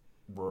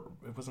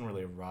 It wasn't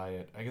really a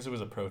riot. I guess it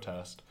was a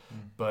protest,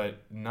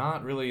 but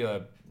not really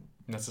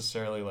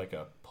necessarily like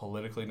a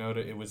politically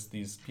noted. It was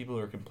these people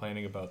who were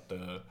complaining about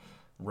the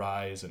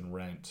rise in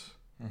rent.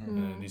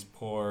 And these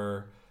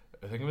poor,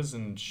 I think it was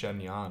in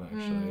Shenyang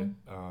actually.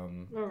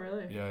 Oh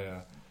really?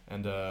 Yeah.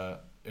 And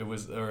it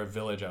was a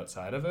village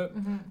outside of it.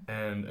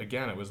 And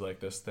again, it was like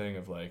this thing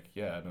of like,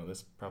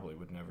 this probably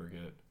would never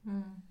get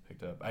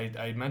picked up.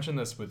 I mentioned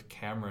this with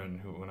Cameron,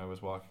 who when I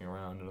was walking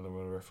around, another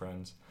one of our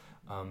friends.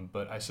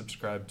 But I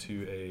subscribe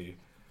to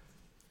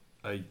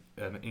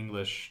an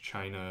English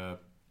China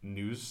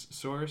news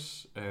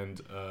source,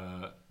 and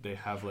they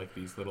have like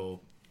these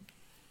little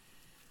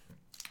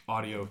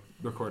audio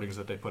recordings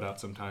that they put out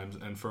sometimes,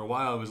 and for a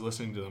while I was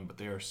listening to them, but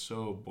they are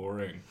so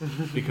boring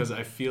because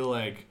I feel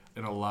like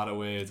in a lot of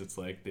ways it's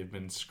like they've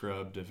been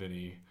scrubbed of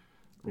any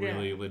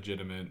really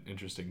legitimate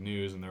interesting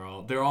news, and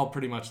they're all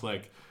pretty much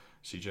like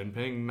Xi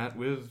Jinping met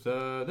with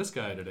this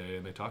guy today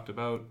and they talked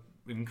about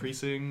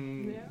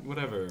increasing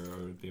whatever,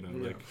 or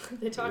like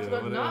they talked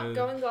about not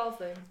going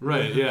golfing,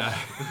 right?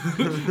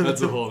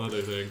 That's a whole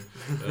other thing.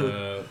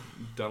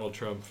 Donald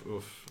Trump,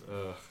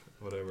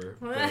 whatever.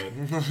 But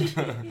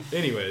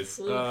anyways,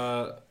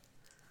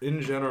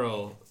 in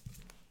general,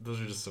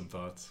 those are just some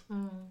thoughts.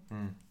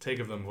 Take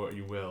of them what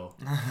you will,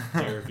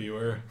 dear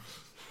viewer,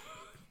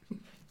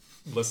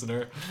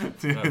 listener,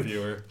 not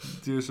viewer,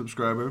 dear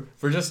subscriber.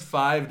 For just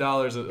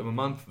 $5 a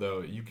month, though,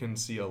 you can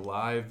see a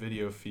live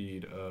video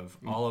feed of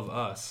all of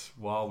us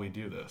while we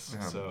do this.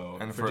 So,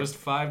 and for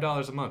just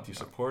 $5 a month, you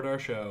support our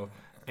show,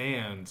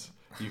 and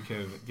you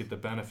can get the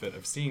benefit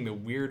of seeing the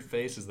weird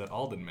faces that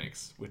Alden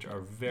makes, which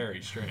are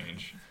very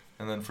strange.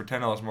 And then for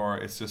 $10 more,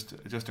 it's just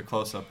a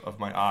close-up of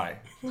my eye.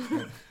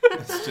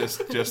 It's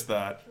just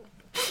that.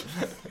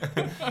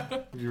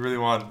 You really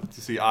want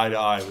to see eye to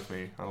eye with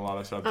me on a lot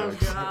of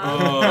subjects.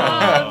 Oh,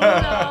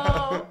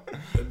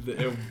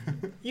 no.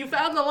 You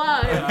found the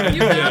line.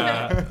 You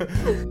found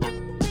it.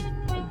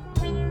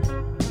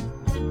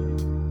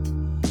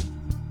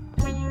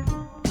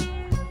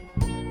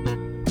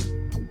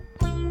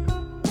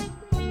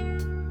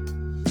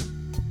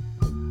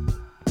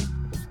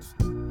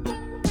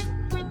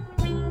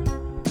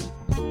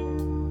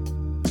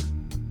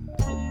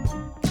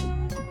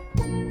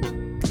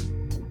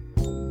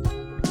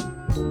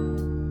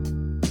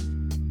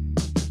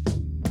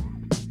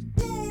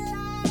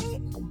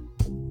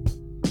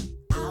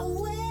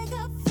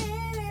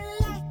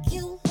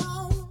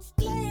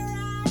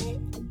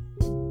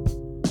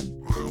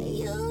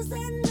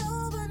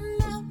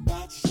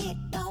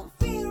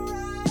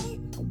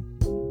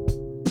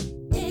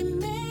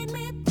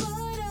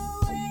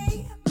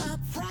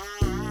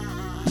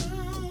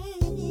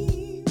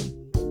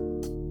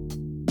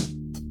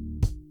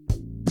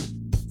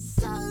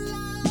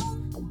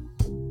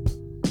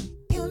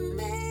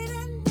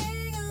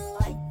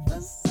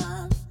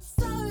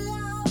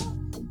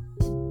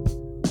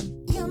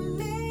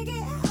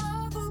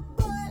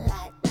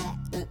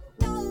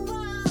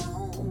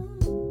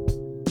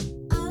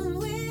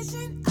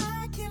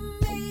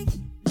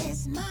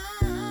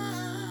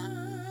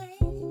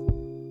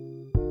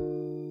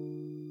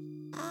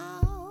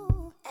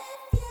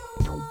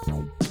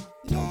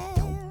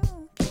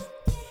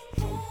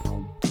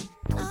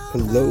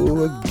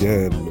 Hello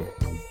again.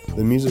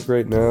 The music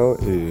right now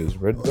is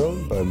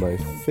Redbone by my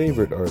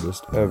favorite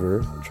artist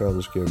ever,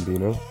 Childish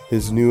Gambino.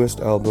 His newest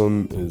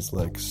album is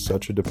like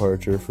such a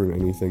departure from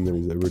anything that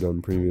he's ever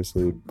done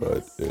previously,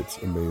 but it's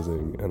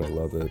amazing and I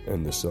love it,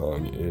 and the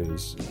song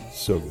is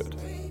so good.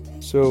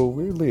 So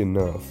weirdly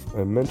enough,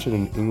 I mentioned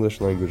an English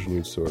language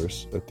news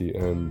source at the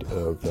end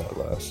of that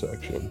last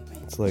section.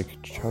 It's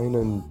like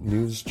China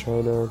News,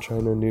 China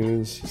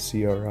News,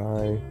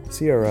 CRI.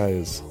 CRI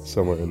is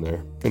somewhere in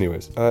there.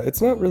 Anyways,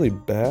 it's not really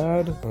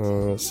bad.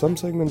 Some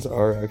segments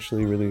are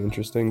actually really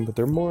interesting, but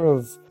they're more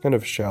of kind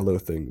of shallow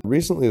thing.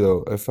 Recently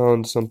though, I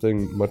found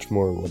something much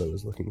more what I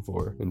was looking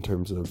for in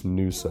terms of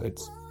news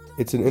sites.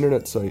 It's an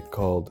internet site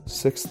called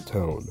Sixth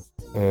Tone,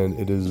 and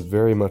it is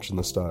very much in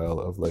the style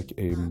of like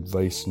a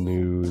Vice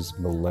News,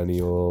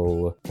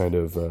 millennial, kind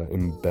of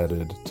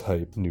embedded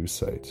type news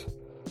site.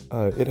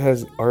 It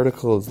has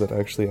articles that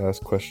actually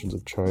ask questions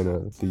of China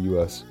that the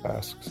US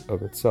asks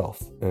of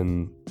itself.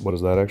 And what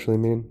does that actually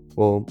mean?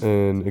 Well,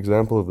 an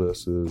example of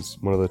this is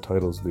one of the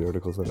titles of the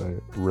articles that I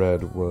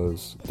read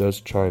was,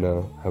 Does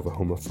China Have a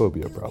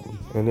Homophobia Problem?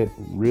 And it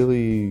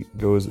really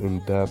goes in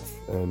depth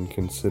and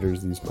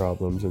considers these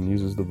problems and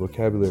uses the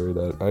vocabulary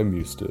that I'm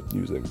used to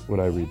using when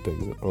I read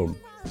things at home.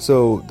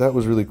 So that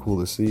was really cool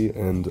to see,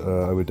 and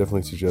I would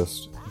definitely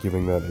suggest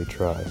giving that a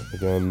try.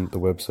 Again, the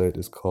website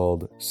is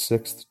called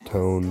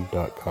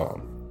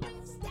sixthtone.com.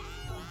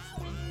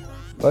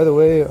 By the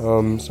way,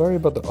 sorry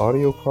about the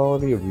audio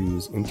quality of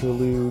these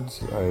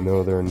interludes. I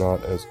know they're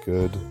not as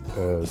good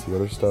as the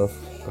other stuff.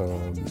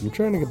 I'm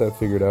trying to get that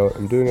figured out.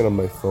 I'm doing it on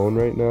my phone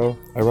right now.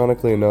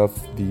 Ironically enough,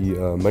 the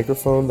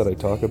microphone that I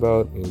talk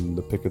about in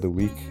the Pick of the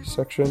Week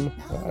section,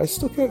 I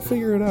still can't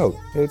figure it out.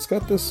 It's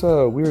got this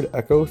weird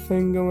echo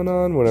thing going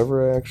on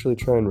whenever I actually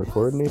try and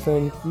record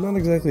anything. I'm not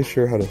exactly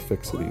sure how to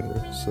fix it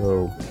either,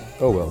 so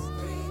oh well.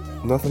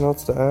 Nothing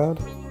else to add?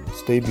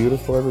 Stay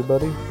beautiful,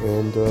 everybody,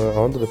 and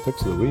on to the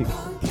picks of the week.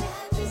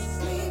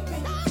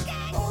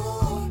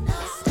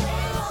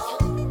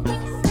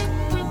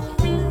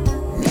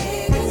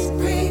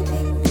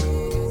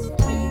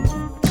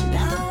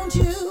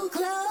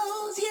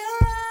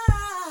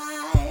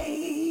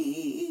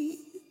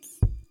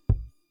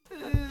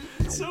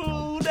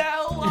 So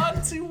now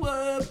on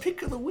to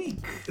pick of the week.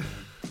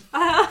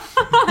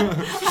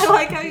 I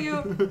like how you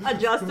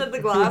adjusted the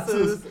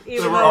glasses.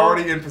 So we're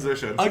already in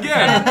position.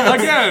 Again,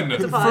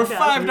 for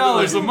podcast.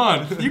 $5 a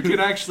month, you can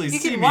actually You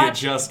see can me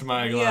watch- adjust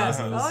my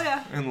glasses. Yeah. Oh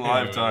yeah. In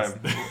live Anyways. time.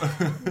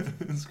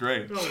 It's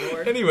great. Oh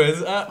Lord.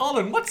 Anyways,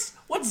 Alden, what's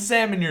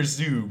zamming your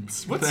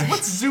zooms?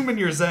 What's zooming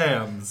your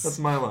zams? That's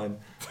my line.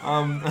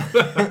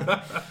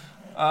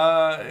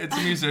 It's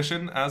a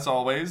musician, as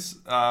always.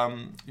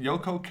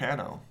 Yoko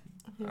Kanno.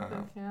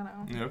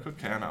 Yoko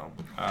Kanno.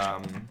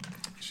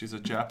 She's a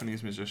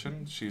Japanese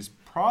musician. She's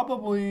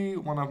probably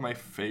one of my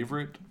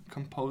favorite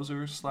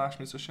composers /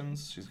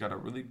 musicians. She's got a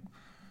really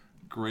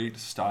great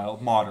style.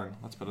 Modern,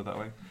 let's put it that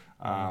way.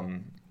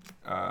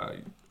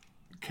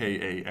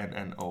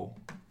 Kanno.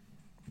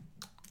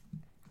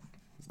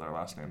 Is their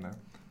last name there?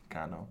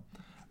 Kanno.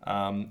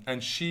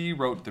 And she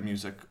wrote the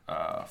music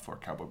for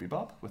Cowboy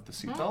Bebop with the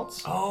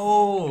seatbelts.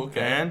 Oh,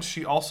 okay. And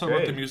she also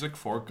wrote the music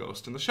for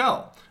Ghost in the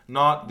Shell.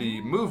 Not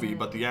the movie,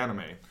 but the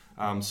anime.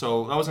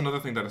 So that was another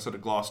thing that I sort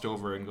of glossed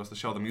over in Ghost in the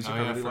Shell. The music I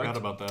really liked. I forgot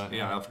about that.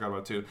 Yeah, I forgot about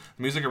it too.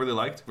 The music I really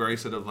liked. Very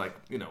sort of like,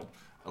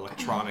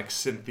 electronic,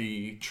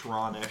 synthy,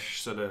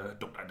 Tron-ish sort of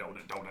don't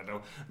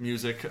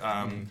music,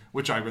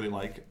 which I really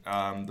like.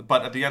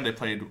 But at the end, they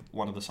played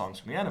one of the songs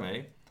from the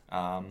anime.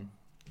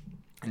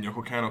 And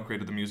Yoko Kanno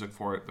created the music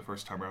for it the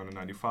first time around in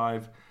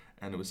 '95,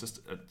 and it was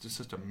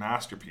just a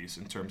masterpiece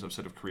in terms of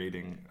sort of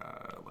creating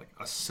like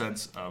a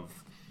sense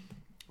of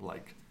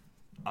like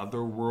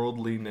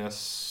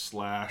otherworldliness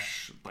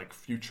 / like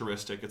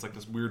futuristic. It's like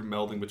this weird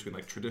melding between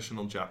like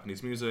traditional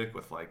Japanese music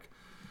with like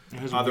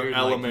other weird,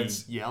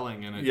 elements, like,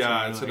 yelling in it.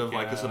 Yeah, too, it's sort of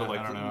like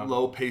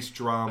low paced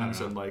drums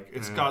and like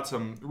it's got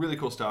some really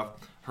cool stuff.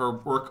 Her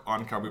work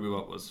on Cowboy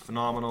Bebop was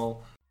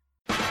phenomenal.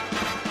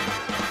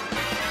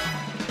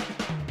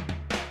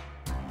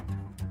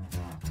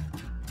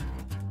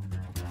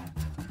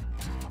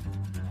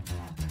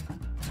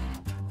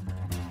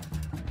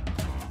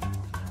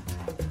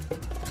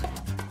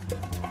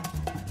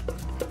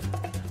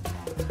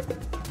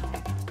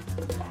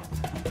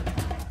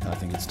 I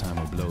think it's time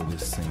to blow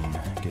this scene.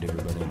 Get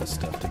everybody in the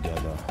stuff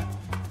together.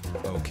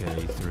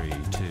 Okay, 3,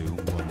 2,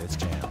 1, let's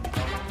jam.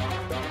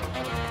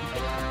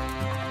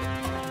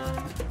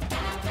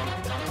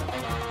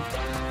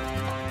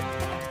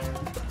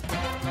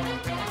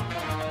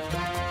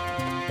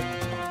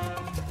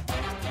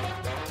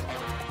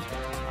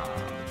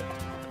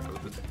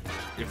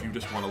 If you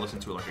just want to listen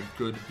to like a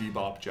good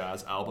bebop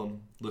jazz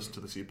album, listen to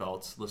the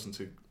Seatbelts, listen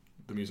to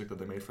the music that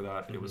they made for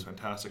that. It was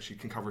fantastic. She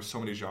can cover so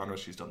many genres.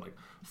 She's done like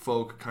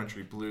folk,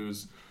 country,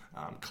 blues,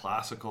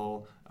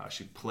 classical.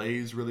 She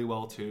plays really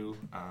well too,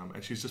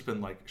 and she's just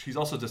been like. She's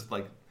also just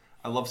like.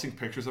 I love seeing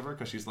pictures of her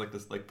because she's like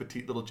this like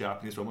petite little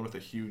Japanese woman with a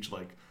huge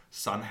like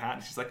sun hat.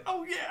 And she's like,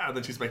 oh yeah, and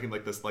then she's making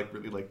like this like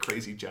really like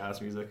crazy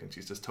jazz music, and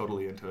she's just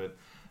totally into it.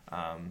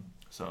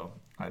 So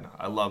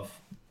I love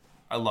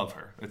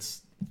her.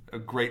 It's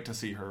great to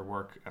see her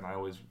work, and I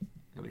always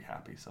really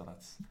happy. So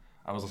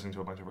I was listening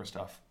to a bunch of her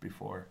stuff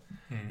before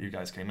you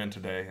guys came in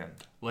today, and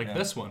like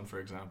this one, for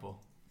example.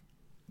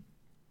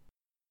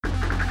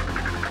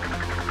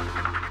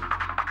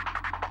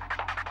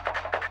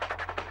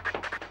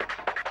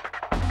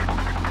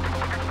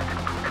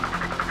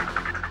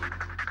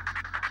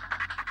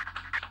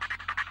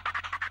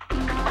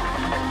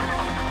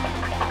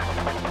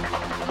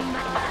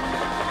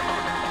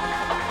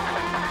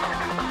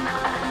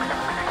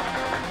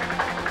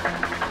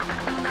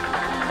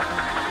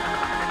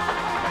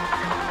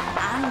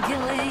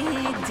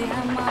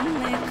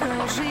 Демоны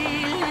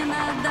кружили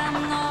надо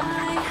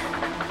мной,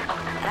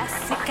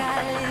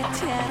 рассекали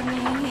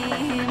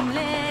тернии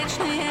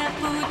Млечные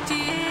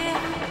пути,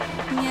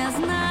 не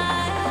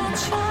зная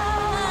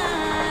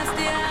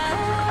счастья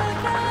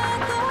только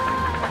тот,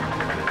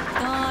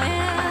 кто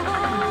его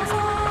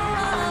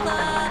снова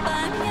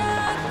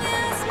понять не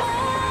смог.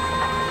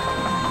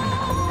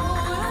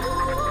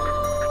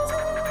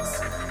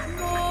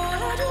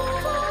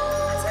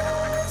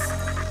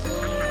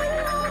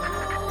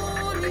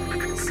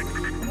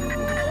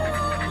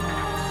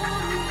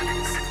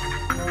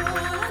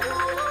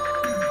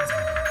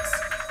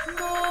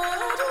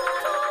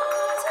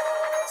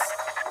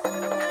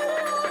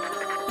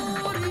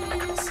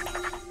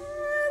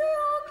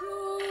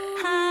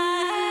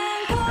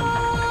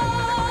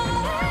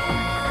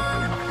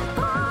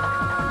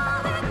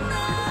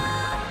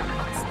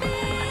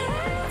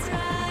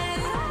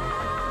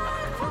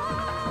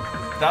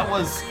 that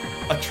was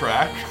a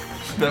track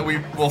that we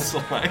will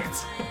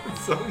select at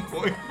some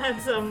point.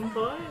 At some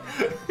point.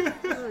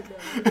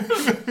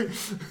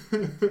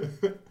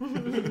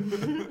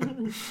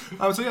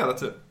 So yeah,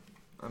 that's it.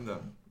 I'm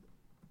done.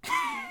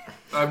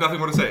 I have nothing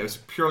more to say. It was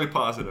purely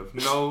positive.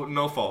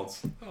 No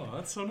faults. Oh,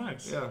 that's so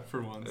nice. Yeah,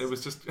 for once. It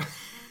was just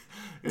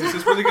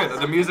really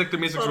good. The music's a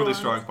really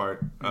strong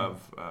part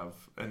of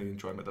any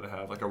enjoyment that I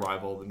have. Like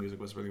Arrival, the music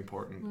was really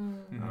important.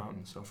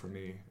 So for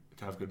me,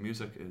 to have good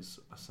music is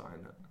a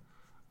sign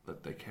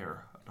that they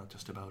care, not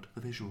just about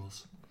the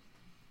visuals.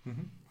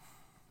 Mm-hmm.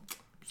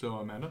 So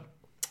Amanda?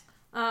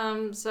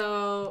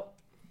 So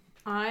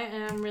I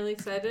am really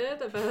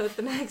excited about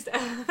the next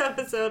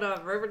episode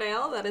of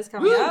Riverdale that is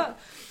coming out.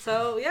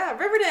 So yeah,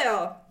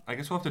 Riverdale. I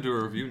guess we'll have to do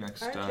a review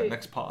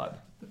next pod.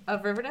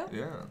 Of Riverdale?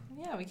 Yeah.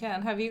 Yeah, we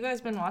can. Have you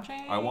guys been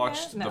watching? I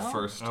watched the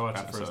first episode.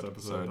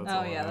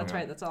 That's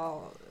right. That's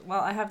all.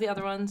 Well, I have the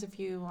other ones if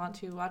you want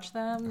to watch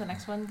them. The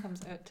next one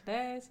comes out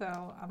today, so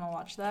I'm gonna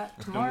watch that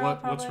tomorrow.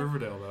 And what's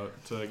Riverdale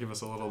about? To give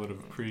us a little bit of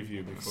a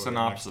preview before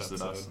synopsis the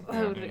next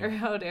episode.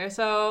 Oh dear.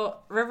 So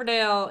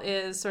Riverdale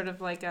is sort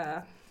of like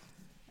a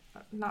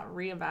not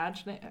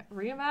reimagining.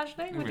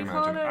 Would you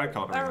call it I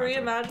call it a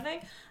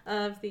reimagining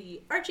of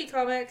the Archie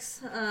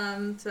comics?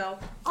 So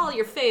all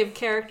your fave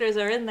characters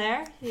are in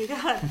there. You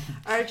got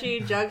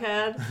Archie,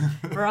 Jughead,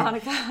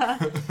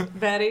 Veronica,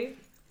 Betty.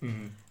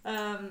 Mm-hmm.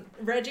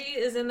 Reggie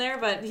is in there,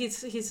 but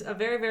he's a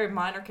very, very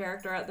minor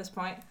character at this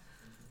point.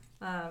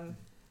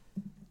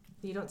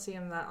 You don't see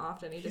him that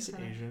often. He's just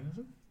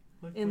Asian,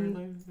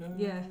 isn't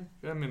he? Yeah.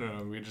 I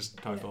mean, we just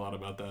talked a lot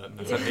about that.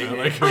 I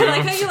like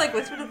how you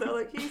whispered it though.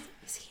 Like,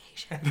 is he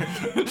Asian?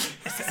 is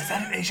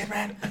that an Asian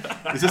man?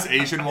 Is this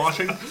Asian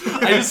washing?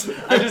 I just.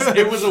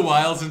 It was a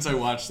while since I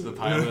watched the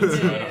pilot,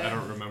 so I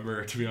don't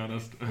remember, to be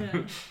honest.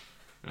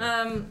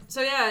 Yeah.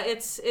 So yeah,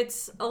 it's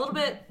a little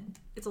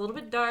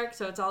bit dark.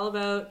 So it's all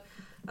about.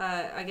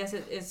 I guess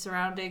it is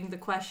surrounding the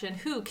question: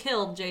 who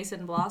killed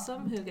Jason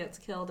Blossom? Who gets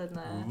killed in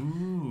the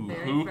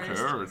very who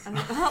first? cares?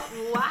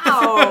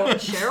 Wow,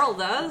 Cheryl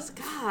does.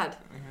 God.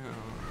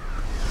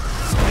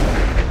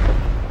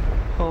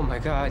 Oh my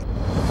God.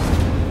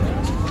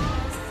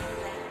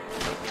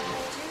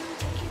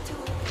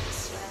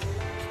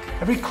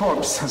 Every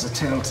corpse has a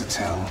tale to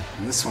tell,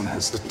 and this one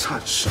has the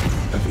touch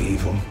of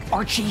evil.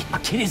 Archie, our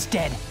kid is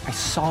dead. I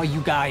saw you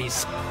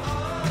guys.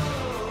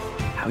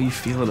 How you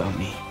feel about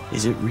me?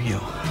 Is it real?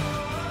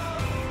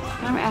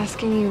 I'm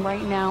asking you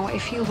right now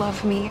if you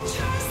love me.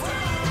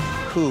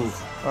 Who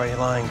are you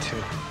lying to?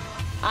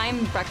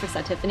 I'm breakfast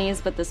at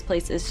Tiffany's, but this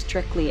place is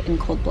strictly in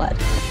cold blood.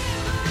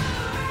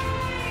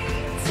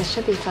 This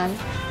should be fun.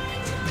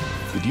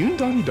 Did you and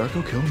Donnie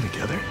Darko kill him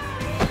together?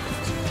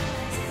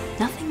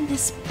 Nothing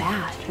this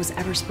bad was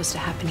ever supposed to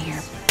happen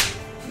here.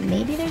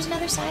 Maybe there's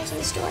another side to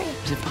the story.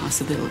 There's a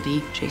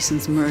possibility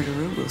Jason's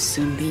murderer will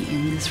soon be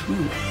in this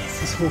room.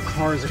 This whole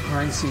car is a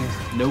crime scene.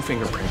 No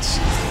fingerprints.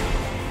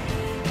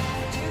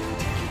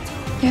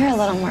 You're a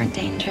little more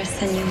dangerous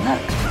than you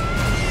look.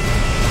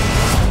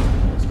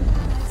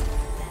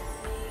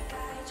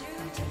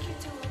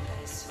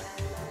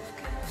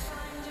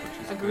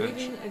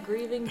 A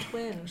grieving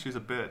twin. She's a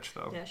bitch,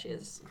 though. Yeah, she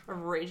is a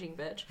raging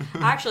bitch.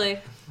 Actually,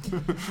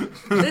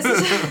 this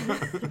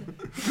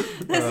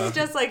is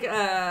just like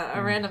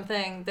a random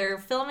thing. They're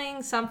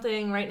filming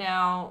something right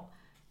now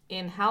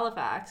in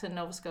Halifax in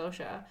Nova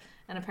Scotia,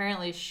 and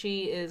apparently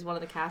she is one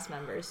of the cast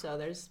members. So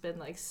there's been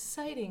like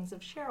sightings of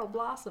Cheryl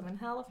Blossom in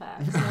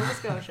Halifax, Nova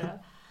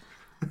Scotia.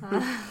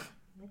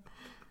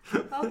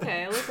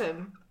 Okay,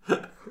 listen.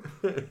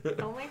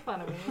 Don't make fun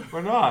of me.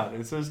 We're not.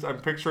 It's just I'm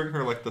picturing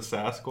her like the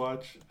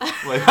Sasquatch,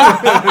 like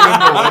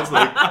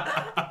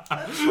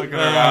looking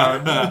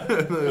around.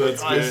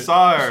 I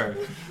saw her.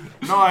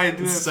 No, I did.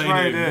 That's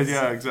right, I did.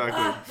 Yeah,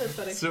 exactly. That's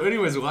funny. So,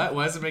 anyways,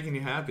 why is it making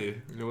you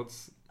happy? You know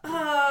what's?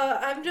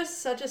 I'm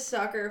just such a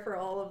sucker for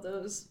all of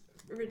those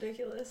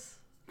ridiculous.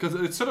 Because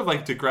it's sort of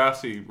like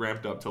Degrassi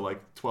ramped up to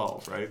like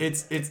 12, right?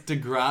 It's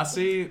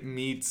Degrassi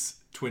meets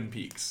Twin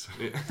Peaks.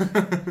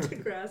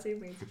 Degrassi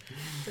meets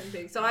Twin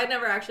Peaks. So I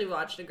never actually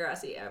watched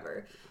Degrassi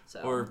ever.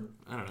 So. Or,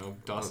 I don't know,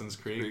 Dawson's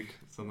Creek,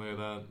 something like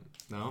that.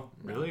 No?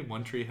 Really?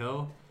 One Tree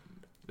Hill?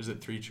 Or is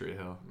it Three Tree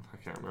Hill? I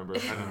can't remember. I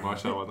didn't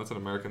watch that one. That's an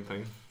American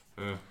thing.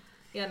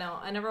 Yeah, no,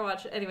 I never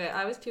watched. Anyway,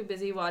 I was too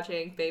busy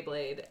watching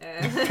Beyblade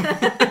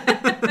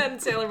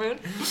and Sailor Moon.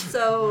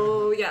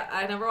 So yeah,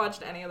 I never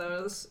watched any of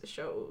those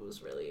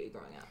shows really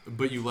growing up.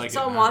 But you like it.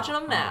 So I'm watching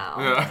them now.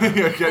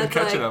 Yeah,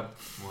 catching up.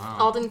 Wow.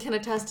 Alden can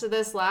attest to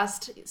this.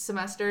 Last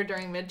semester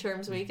during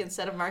midterms week,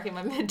 instead of marking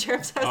my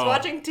midterms, I was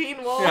watching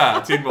Teen Wolf. Yeah,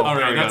 Teen Wolf. All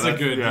right, that's a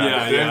good.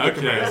 Yeah,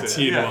 okay.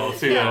 Teen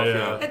Wolf.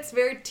 Yeah. It's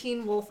very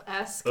Teen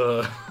Wolf-esque.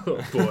 Oh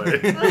boy.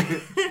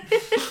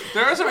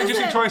 There are some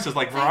interesting choices.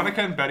 Like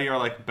Veronica and Betty are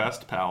like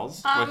best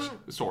pals, which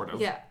sort of.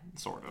 Yeah.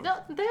 Sort of. No,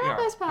 they are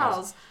best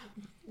pals.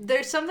 Yes.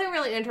 There's something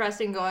really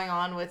interesting going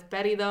on with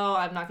Betty, though.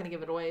 I'm not going to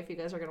give it away if you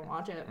guys are going to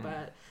watch it,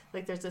 but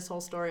like there's this whole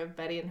story of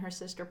Betty and her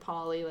sister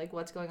Polly, like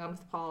what's going on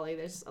with Polly.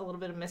 There's a little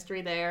bit of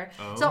mystery there.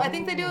 Oh. So I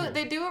think they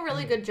do a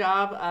really good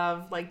job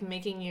of like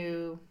making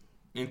you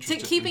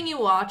interested. Keeping you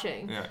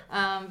watching.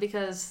 Yeah.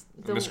 Because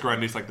Miss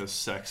Grundy's like this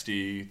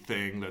sexy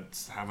thing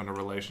that's having a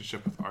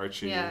relationship with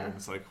Archie. And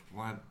it's like,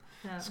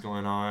 what's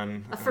going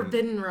on? A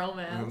forbidden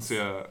romance.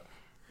 Yeah.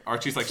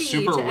 Archie's like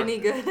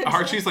good.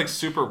 Archie's like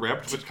super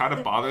ripped, which kind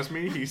of bothers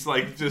me. He's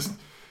like just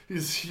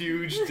this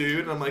huge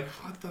dude, and I'm like,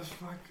 what the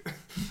fuck?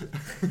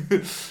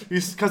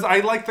 Because I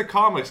like the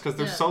comics because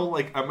they're so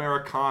like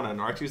Americana,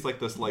 and Archie's like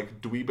this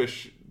like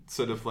dweebish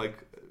sort of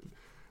like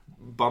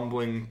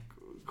bumbling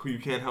who you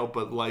can't help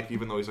but like,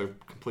 even though he's a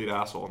complete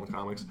asshole in the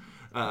comics.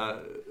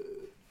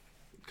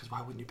 Because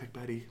why wouldn't you pick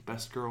Betty?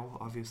 Best girl,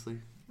 obviously.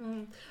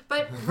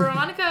 But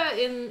Veronica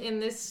in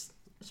this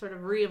sort of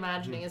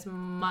reimagining is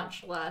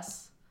much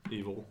less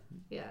evil.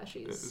 Yeah,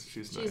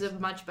 she's nice. a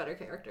much better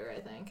character, I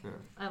think. Yeah.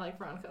 I like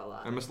Veronica a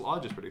lot. And Miss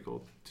Lodge is pretty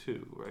cool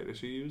too, right? Is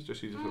she used or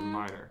she's just a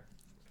minor?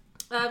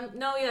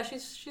 No, yeah,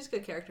 she's a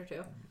good character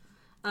too.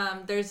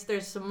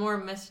 There's some more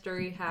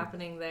mystery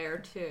happening there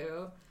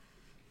too,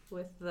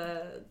 with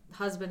the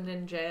husband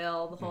in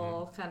jail, the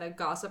whole kind of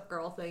Gossip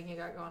Girl thing you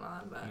got going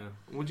on. But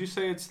would you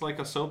say it's like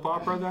a soap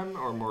opera then,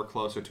 or more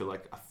closer to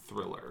like a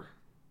thriller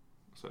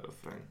sort of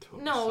thing?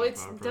 No,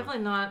 it's definitely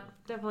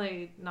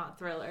not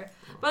thriller.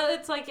 But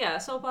it's like,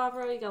 soap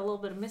opera. You got a little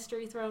bit of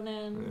mystery thrown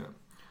in. Yeah.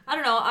 I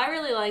don't know. I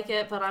really like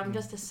it, but I'm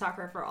just a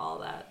sucker for all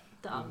that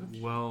dumb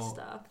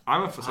stuff.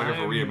 I'm a sucker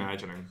for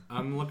reimagining.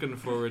 I'm looking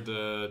forward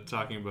to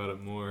talking about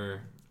it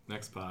more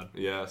next pod.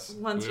 Yes.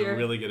 Once we'll you're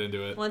really get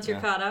into it. Once you're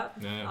caught up.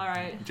 Yeah. All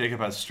right. Jacob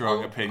has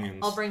strong opinions.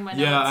 I'll bring my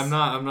notes. Yeah, I'm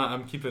not.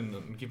 I'm keeping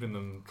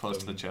them close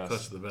to the chest.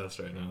 Close to the vest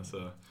right now.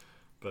 So,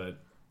 but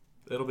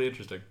it'll be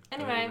interesting.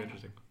 Anyway,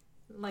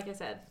 like I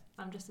said,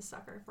 I'm just a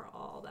sucker for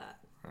all that.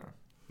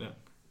 Yeah.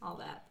 All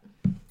that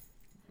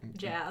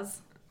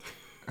jazz.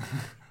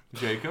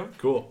 Jacob?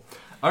 Cool.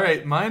 All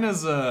right, mine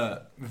is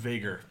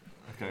vaguer.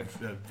 Okay.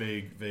 A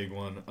vague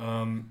one.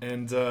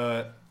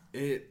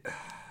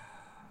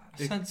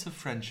 Sense of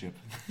friendship.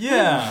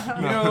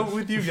 Yeah,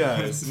 with you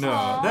guys.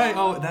 No,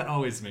 that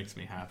always makes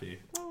me happy.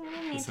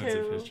 Me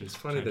too. It's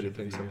funny that he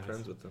thinks I'm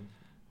friends with them.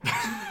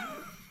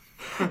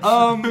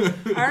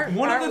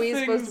 Aren't we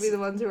supposed to be the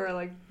ones who are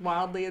like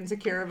wildly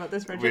insecure about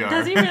this friendship?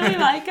 Does he really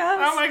like us?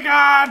 Oh my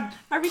god!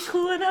 Are we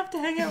cool enough to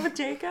hang out with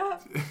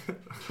Jacob?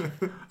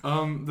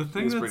 The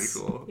thing He's that's pretty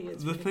cool.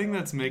 The thing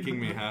that's making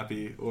me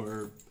happy,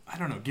 or I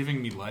don't know,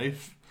 giving me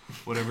life,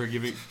 whatever,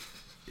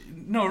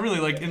 no, really,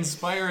 like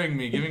inspiring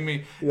me, giving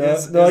me. I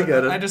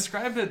get it. I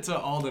described it to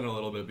Alden a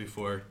little bit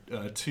before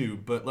too,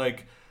 but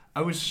like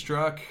I was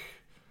struck.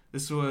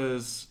 This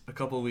was a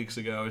couple of weeks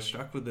ago. I was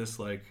struck with this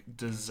like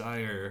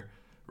desire.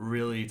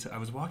 Really, I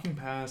was walking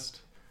past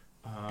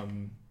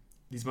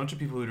these bunch of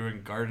people who were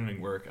doing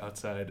gardening work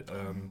outside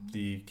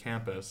the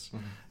campus,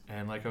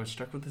 and like I was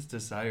struck with this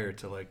desire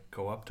to like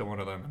go up to one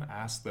of them and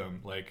ask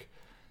them like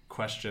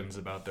questions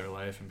about their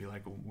life and be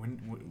like,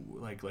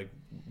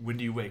 when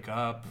do you wake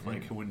up?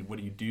 Like, what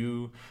do you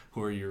do?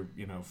 Who are your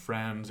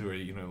friends? Who are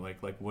like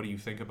what do you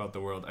think about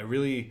the world? I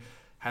really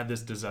had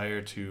this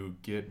desire to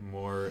get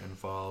more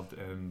involved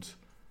and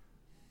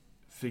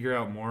figure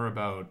out more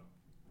about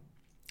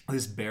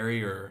this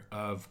barrier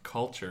of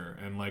culture.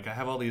 And like I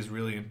have all these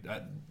really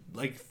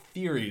like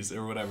theories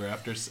or whatever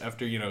after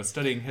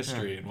studying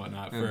history and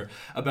whatnot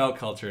about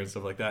culture and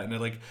stuff like that, and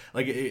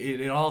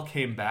it all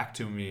came back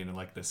to me in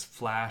like this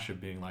flash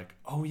of being like,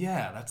 oh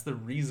yeah, that's the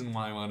reason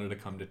why I wanted to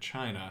come to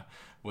China,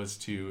 was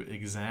to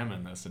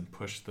examine this and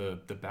push the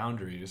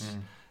boundaries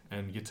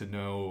and get to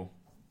know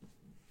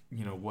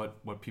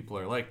what people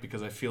are like,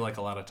 because I feel like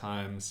a lot of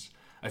times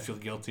I feel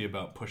guilty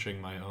about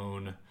pushing my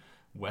own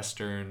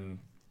Western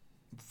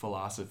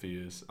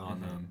philosophies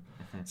on them.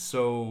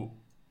 So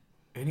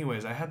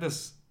anyways, I had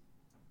this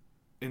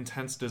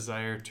intense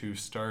desire to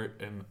start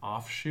an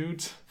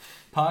offshoot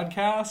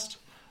podcast,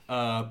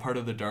 part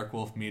of the Dark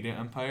Wolf Media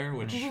Empire,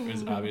 which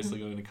is obviously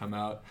going to come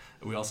out.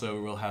 We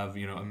also will have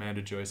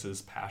Amanda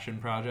Joyce's passion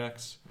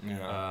projects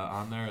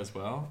on there as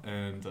well,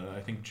 and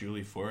I think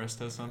Julie Forrest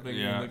has something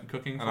in the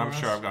cooking for us. And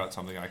I'm sure I've got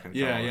something I can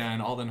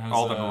and Alden has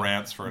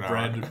rants for an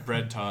hour.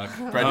 Bread talk.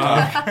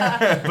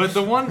 But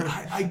the one,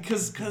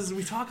 because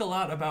we talk a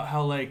lot about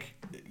how like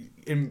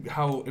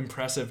how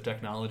impressive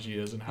technology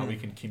is and how we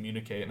can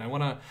communicate, and I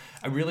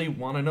really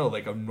want to know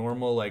like a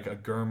normal like a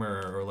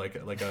Germer or like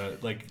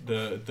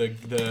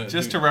the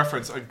just to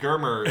reference, a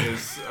Germer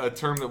is a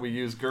term that we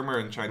use.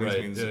 Germer in Chinese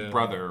means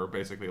brother, or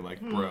basically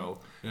like bro.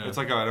 It's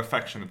like an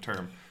affectionate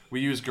term. We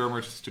use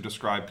Germers to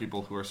describe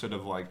people who are sort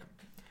of like,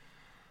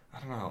 I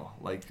don't know,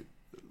 like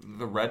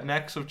the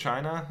rednecks of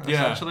China,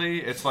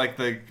 essentially. It's like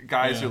the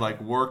guys who like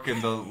work in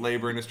the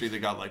labor industry. They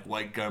got like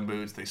white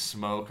gumboots, they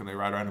smoke, and they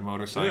ride around a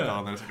motorcycle.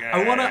 And they're like,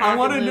 I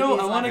want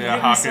to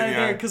get inside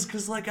there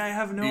because like I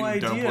have no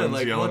idea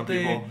like what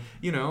they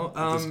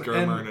just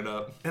Germering it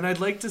up. And I'd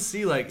like to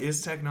see like,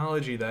 is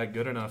technology that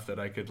good enough that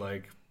I could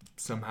like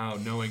somehow,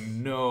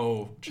 knowing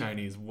no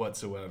Chinese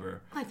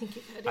whatsoever. I think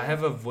you could. I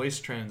have a voice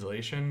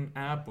translation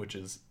app which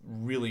is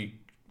really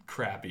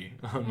crappy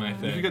on my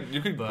thing.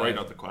 You could write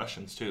out the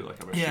questions too, like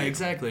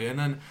exactly. And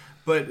then,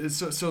 but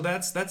so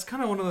that's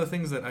kind of one of the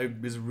things that I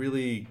was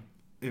really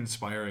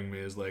inspiring me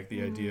is like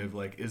the idea of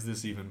like, is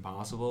this even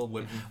possible?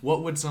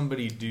 What would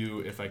somebody do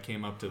if I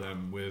came up to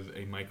them with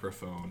a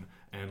microphone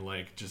and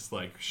like just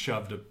like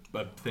shoved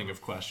a thing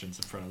of questions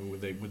in front of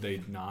them? Would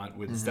they not?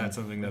 Is that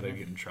something that they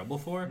get in trouble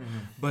for?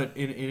 But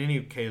in any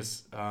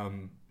case,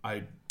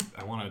 I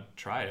want to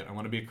try it. I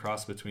want to be a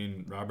cross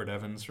between Robert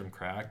Evans from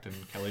Cracked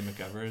and Kelly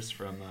McEvers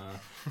from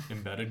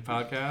Embedded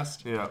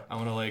podcast. Yeah, I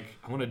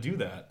want to do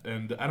that.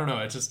 And I don't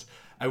know.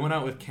 I went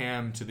out with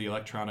Cam to the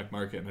electronic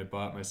market and I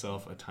bought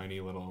myself a tiny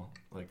little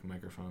like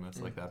microphone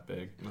that's like that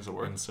big. Does it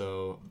work? And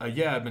so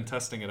yeah, I've been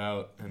testing it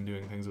out and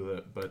doing things with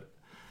it. But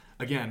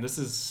again, this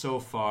is so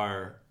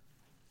far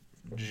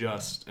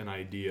just an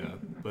idea,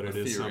 but it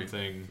is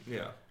something.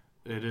 Yeah,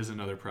 it is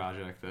another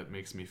project that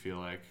makes me feel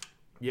like,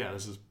 yeah,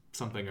 this is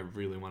something I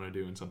really want to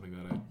do and something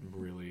that I'm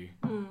really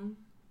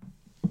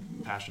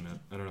passionate.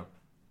 I don't know.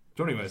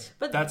 So anyways,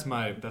 but that's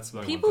my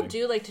people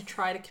do like to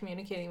try to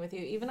communicating with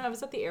you. Even I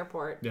was at the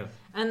airport. Yeah.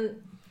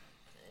 And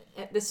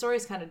this story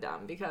is kind of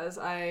dumb because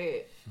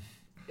it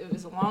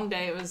was a long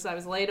day. I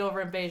was laid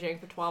over in Beijing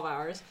for 12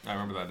 hours. I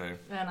remember that day.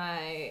 And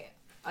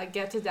I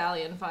get to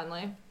Dalian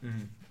finally.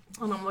 And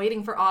I'm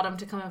waiting for Autumn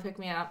to come and pick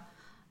me up.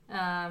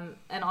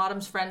 And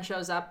Autumn's friend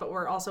shows up, but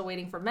we're also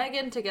waiting for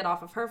Megan to get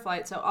off of her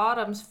flight. So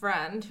Autumn's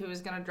friend, who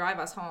is going to drive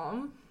us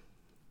home,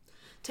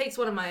 takes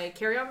one of my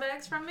carry-on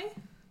bags from me.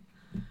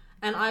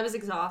 And I was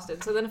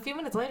exhausted. So then a few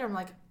minutes later, I'm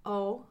like,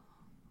 oh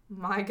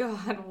my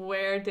God,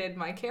 where did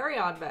my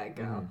carry-on bag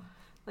go?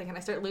 Like, and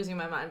I start losing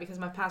my mind because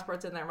my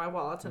passport's in there, my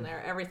wallet's in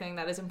there, everything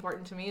that is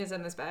important to me is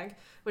in this bag,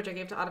 which I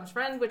gave to Autumn's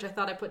friend, which I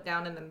thought I put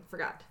down and then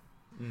forgot.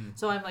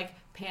 So I'm like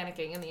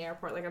panicking in the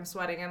airport, like I'm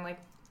sweating, and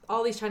like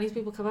all these Chinese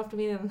people come up to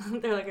me and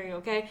they're like, are you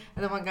okay?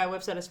 And then one guy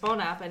whips out his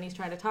phone app and he's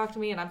trying to talk to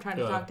me and I'm trying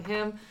to talk to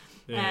him.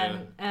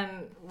 And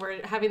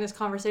we're having this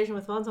conversation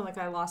with phones. I'm like,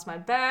 I lost my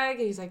bag.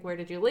 He's like, where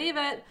did you leave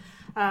it?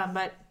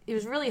 But it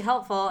was really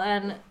helpful,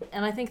 and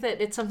I think that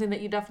it's something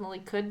that you definitely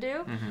could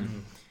do.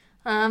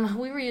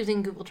 We were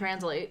using Google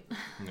Translate,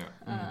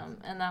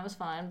 and that was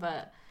fine.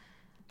 But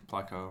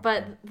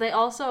they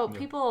also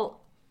people.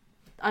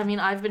 I mean,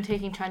 I've been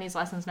taking Chinese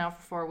lessons now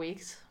for 4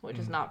 weeks, which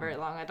is not very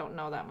long. I don't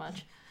know that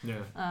much.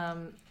 Yeah.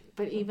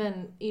 But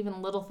even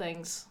little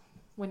things,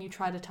 when you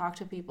try to talk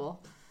to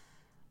people,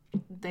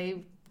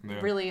 they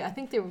really, I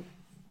think they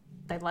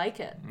like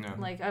it. Yeah.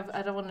 Like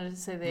I don't want to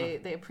say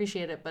they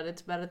appreciate it, but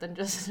it's better than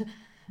just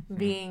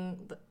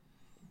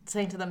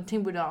saying to them "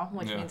听不懂,"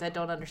 which means I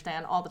don't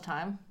understand all the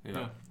time.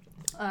 Yeah.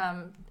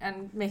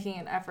 And making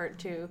an effort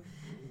to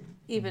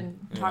even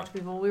talk to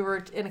people. We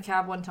were in a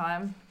cab one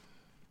time.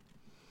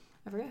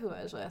 I forget who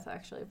I was with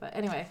actually, but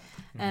anyway,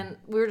 and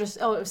we were just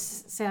it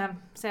was Sam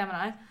and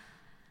I.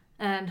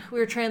 And we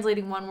were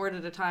translating one word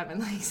at a time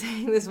and like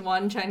saying this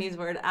one Chinese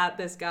word at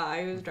this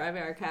guy who's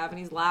driving our cab, and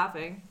he's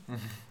laughing.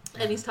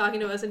 And he's talking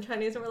to us in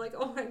Chinese, and we're like,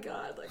 oh my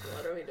God, like,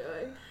 what are we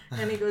doing?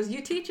 And he goes,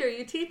 you teacher.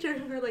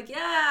 And we're like,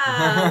 yeah,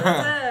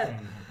 that's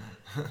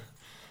it.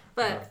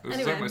 But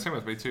anyway. Same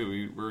with me too.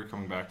 We were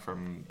coming back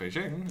from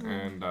Beijing,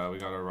 and we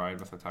got a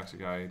ride with a taxi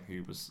guy. He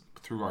was,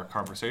 through our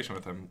conversation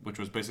with him, which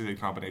was basically a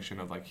combination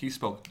of like, he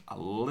spoke a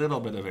little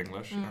bit of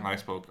English, and I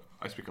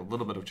speak a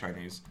little bit of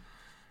Chinese.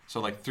 So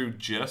like through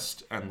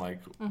gist and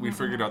like we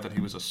figured out that he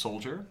was a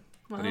soldier,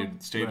 that he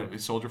had stayed a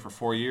soldier for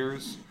 4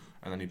 years,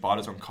 and then he bought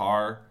his own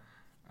car,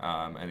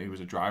 and he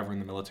was a driver in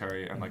the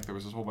military, and like there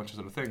was this whole bunch of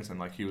other things, and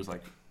like he was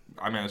like,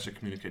 I managed to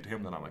communicate to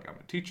him that I'm like, I'm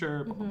a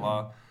teacher, blah blah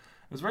blah.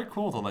 It was very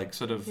cool to like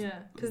sort of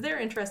because they're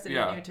interested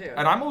in you too.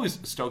 And I'm always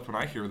stoked when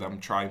I hear them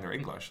trying their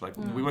English. Like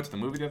we went to the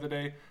movie the other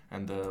day,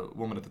 and the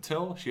woman at the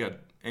till, she had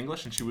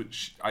English, and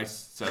I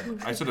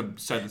started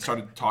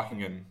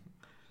talking in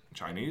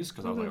Chinese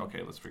because I was like,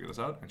 okay, let's figure this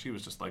out, and she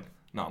was just like,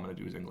 no, I'm gonna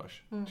do his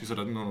English. She said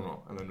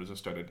no, and then it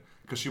just started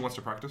because she wants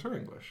to practice her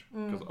English.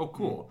 Because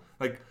cool,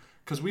 like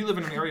because we live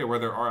in an area where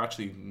there are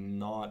actually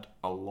not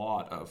a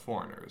lot of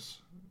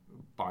foreigners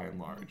by and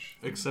large,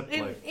 except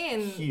here.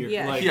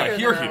 Here.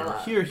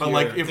 But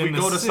like if we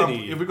go to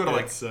city,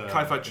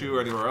 Kai Fa Chu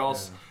or anywhere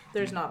else.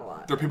 There's not a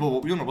lot. There are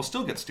people, we'll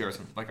still get stares.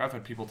 Like I've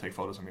had people take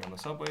photos of me on the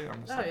subway.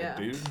 I'm just a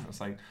dude.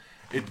 It's like,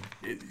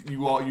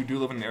 you do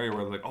live in an area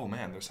where they're like, oh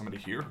man, there's somebody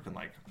here who can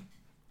like,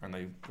 and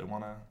they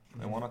wanna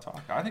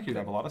talk. I think you'd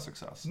have a lot of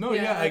success. No,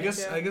 I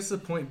guess the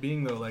point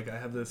being though, like I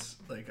have this,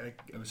 like I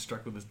was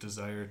struck with this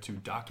desire to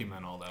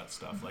document all that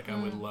stuff. Like I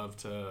would love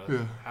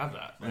to have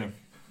that, like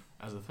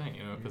as a thing,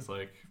 you know, because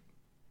like,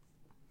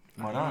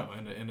 why not?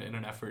 In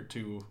an effort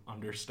to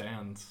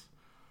understand,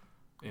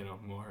 you know,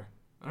 more.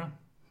 I don't know.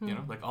 You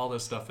know, like all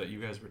this stuff that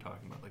you guys were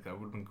talking about, like that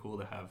would have been cool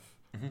to have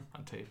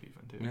on tape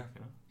even too. Yeah,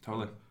 you know?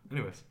 Totally.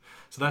 Anyways,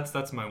 so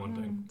that's my one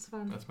thing. It's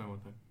fun. That's my one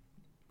thing.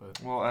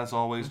 But well, as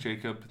always,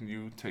 Jacob,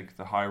 you take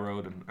the high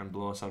road and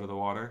blow us out of the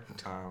water.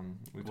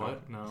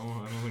 What? No,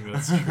 I don't think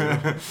that's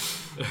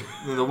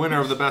true. The winner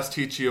of the Best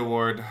Teachy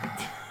Award,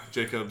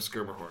 Jacob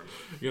Skirmerhorn.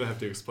 You're gonna have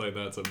to explain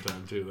that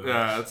sometime too, though.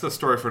 Yeah, it's a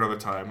story for another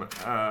time.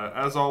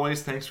 As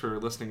always, thanks for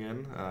listening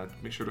in.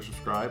 Make sure to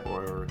subscribe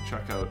or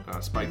check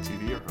out Spike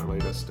TV, our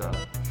latest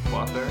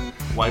plot there.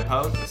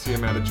 Wipeout. I see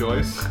Amanda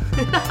Joyce.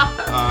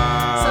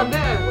 Someday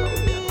I will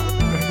be at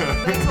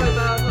Wipeout. Thanks,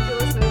 Wipeout. Hope you're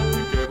listening.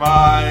 Okay,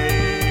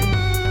 bye.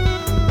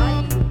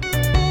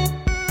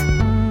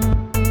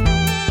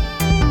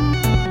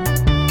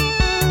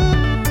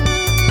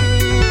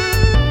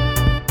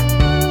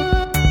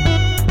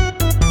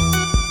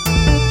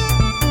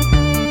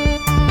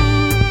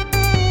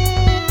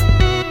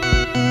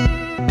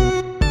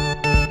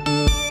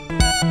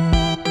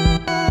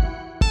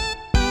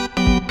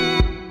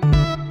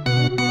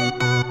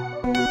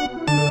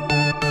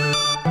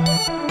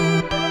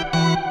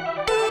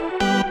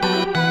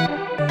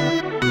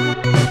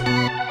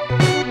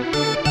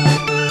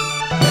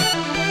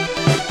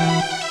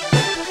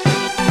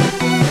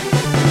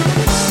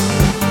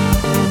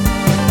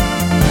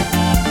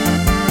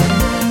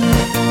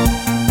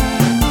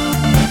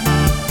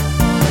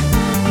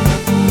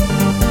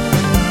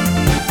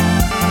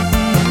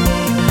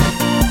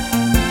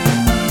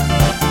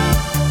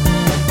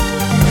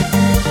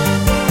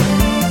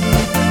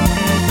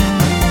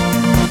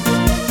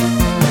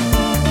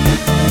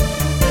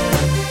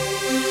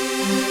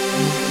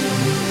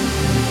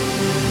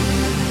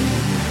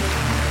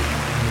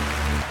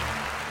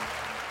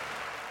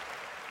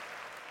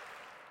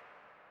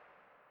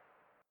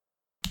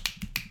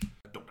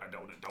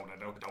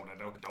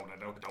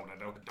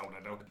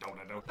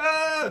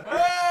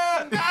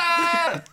 Don't